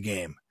 minutes a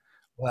game.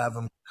 We'll have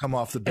him come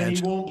off the And bench.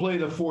 he won't play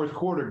the fourth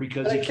quarter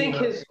because he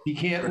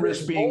can't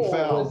risk being role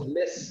fouled.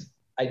 was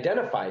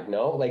misidentified.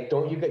 No, like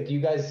do you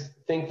guys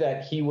think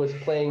that he was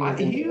playing?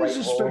 He was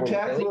a role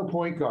spectacular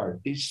point guard.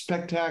 He's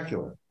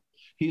spectacular.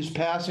 His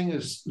passing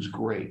is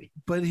great.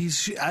 But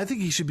I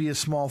think he should be a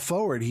small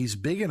forward. He's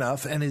big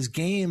enough, and his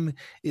game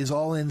is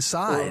all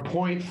inside. Or a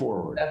point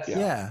forward.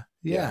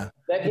 Yeah.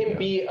 Let him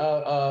be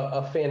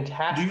a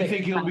fantastic. Do you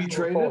think he'll be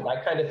traded? Forward.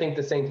 I kind of think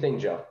the same thing,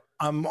 Joe.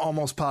 I'm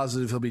almost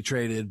positive he'll be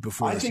traded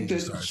before the season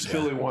starts. I think that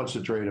Philly wants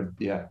to trade him.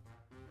 Yeah.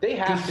 They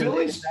have to.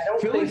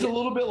 Philly's a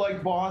little bit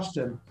like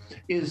Boston,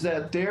 is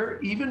that they're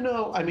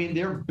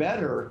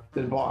better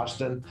than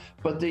Boston,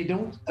 but they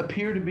don't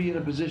appear to be in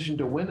a position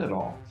to win at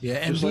all.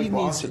 Yeah,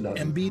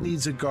 Embiid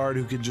needs a guard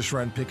who can just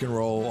run pick and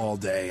roll all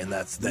day, and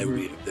they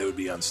would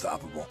be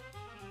unstoppable.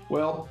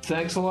 Well,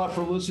 thanks a lot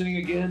for listening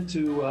again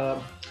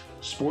to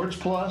Sports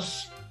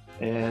Plus,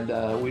 and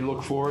we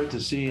look forward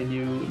to seeing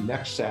you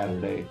next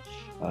Saturday.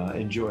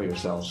 Enjoy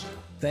yourselves.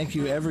 Thank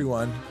you,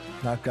 everyone.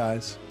 Not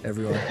guys,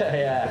 everyone.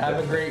 Yeah,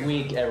 have a great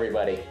week,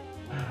 everybody.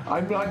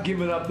 I'm not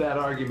giving up that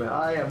argument.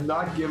 I am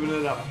not giving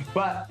it up.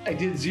 But I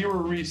did zero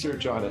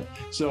research on it,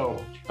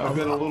 so I've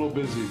been a little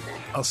busy.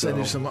 I'll send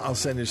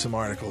you some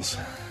articles.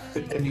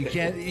 And you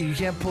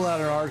can't pull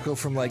out an article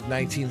from like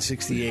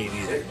 1968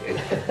 either.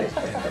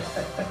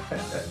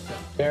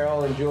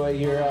 Farrell, enjoy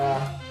your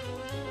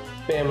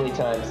family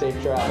time. Safe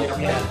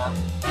drive. Yeah.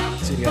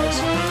 See you guys.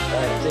 All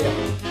right, see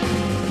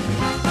ya.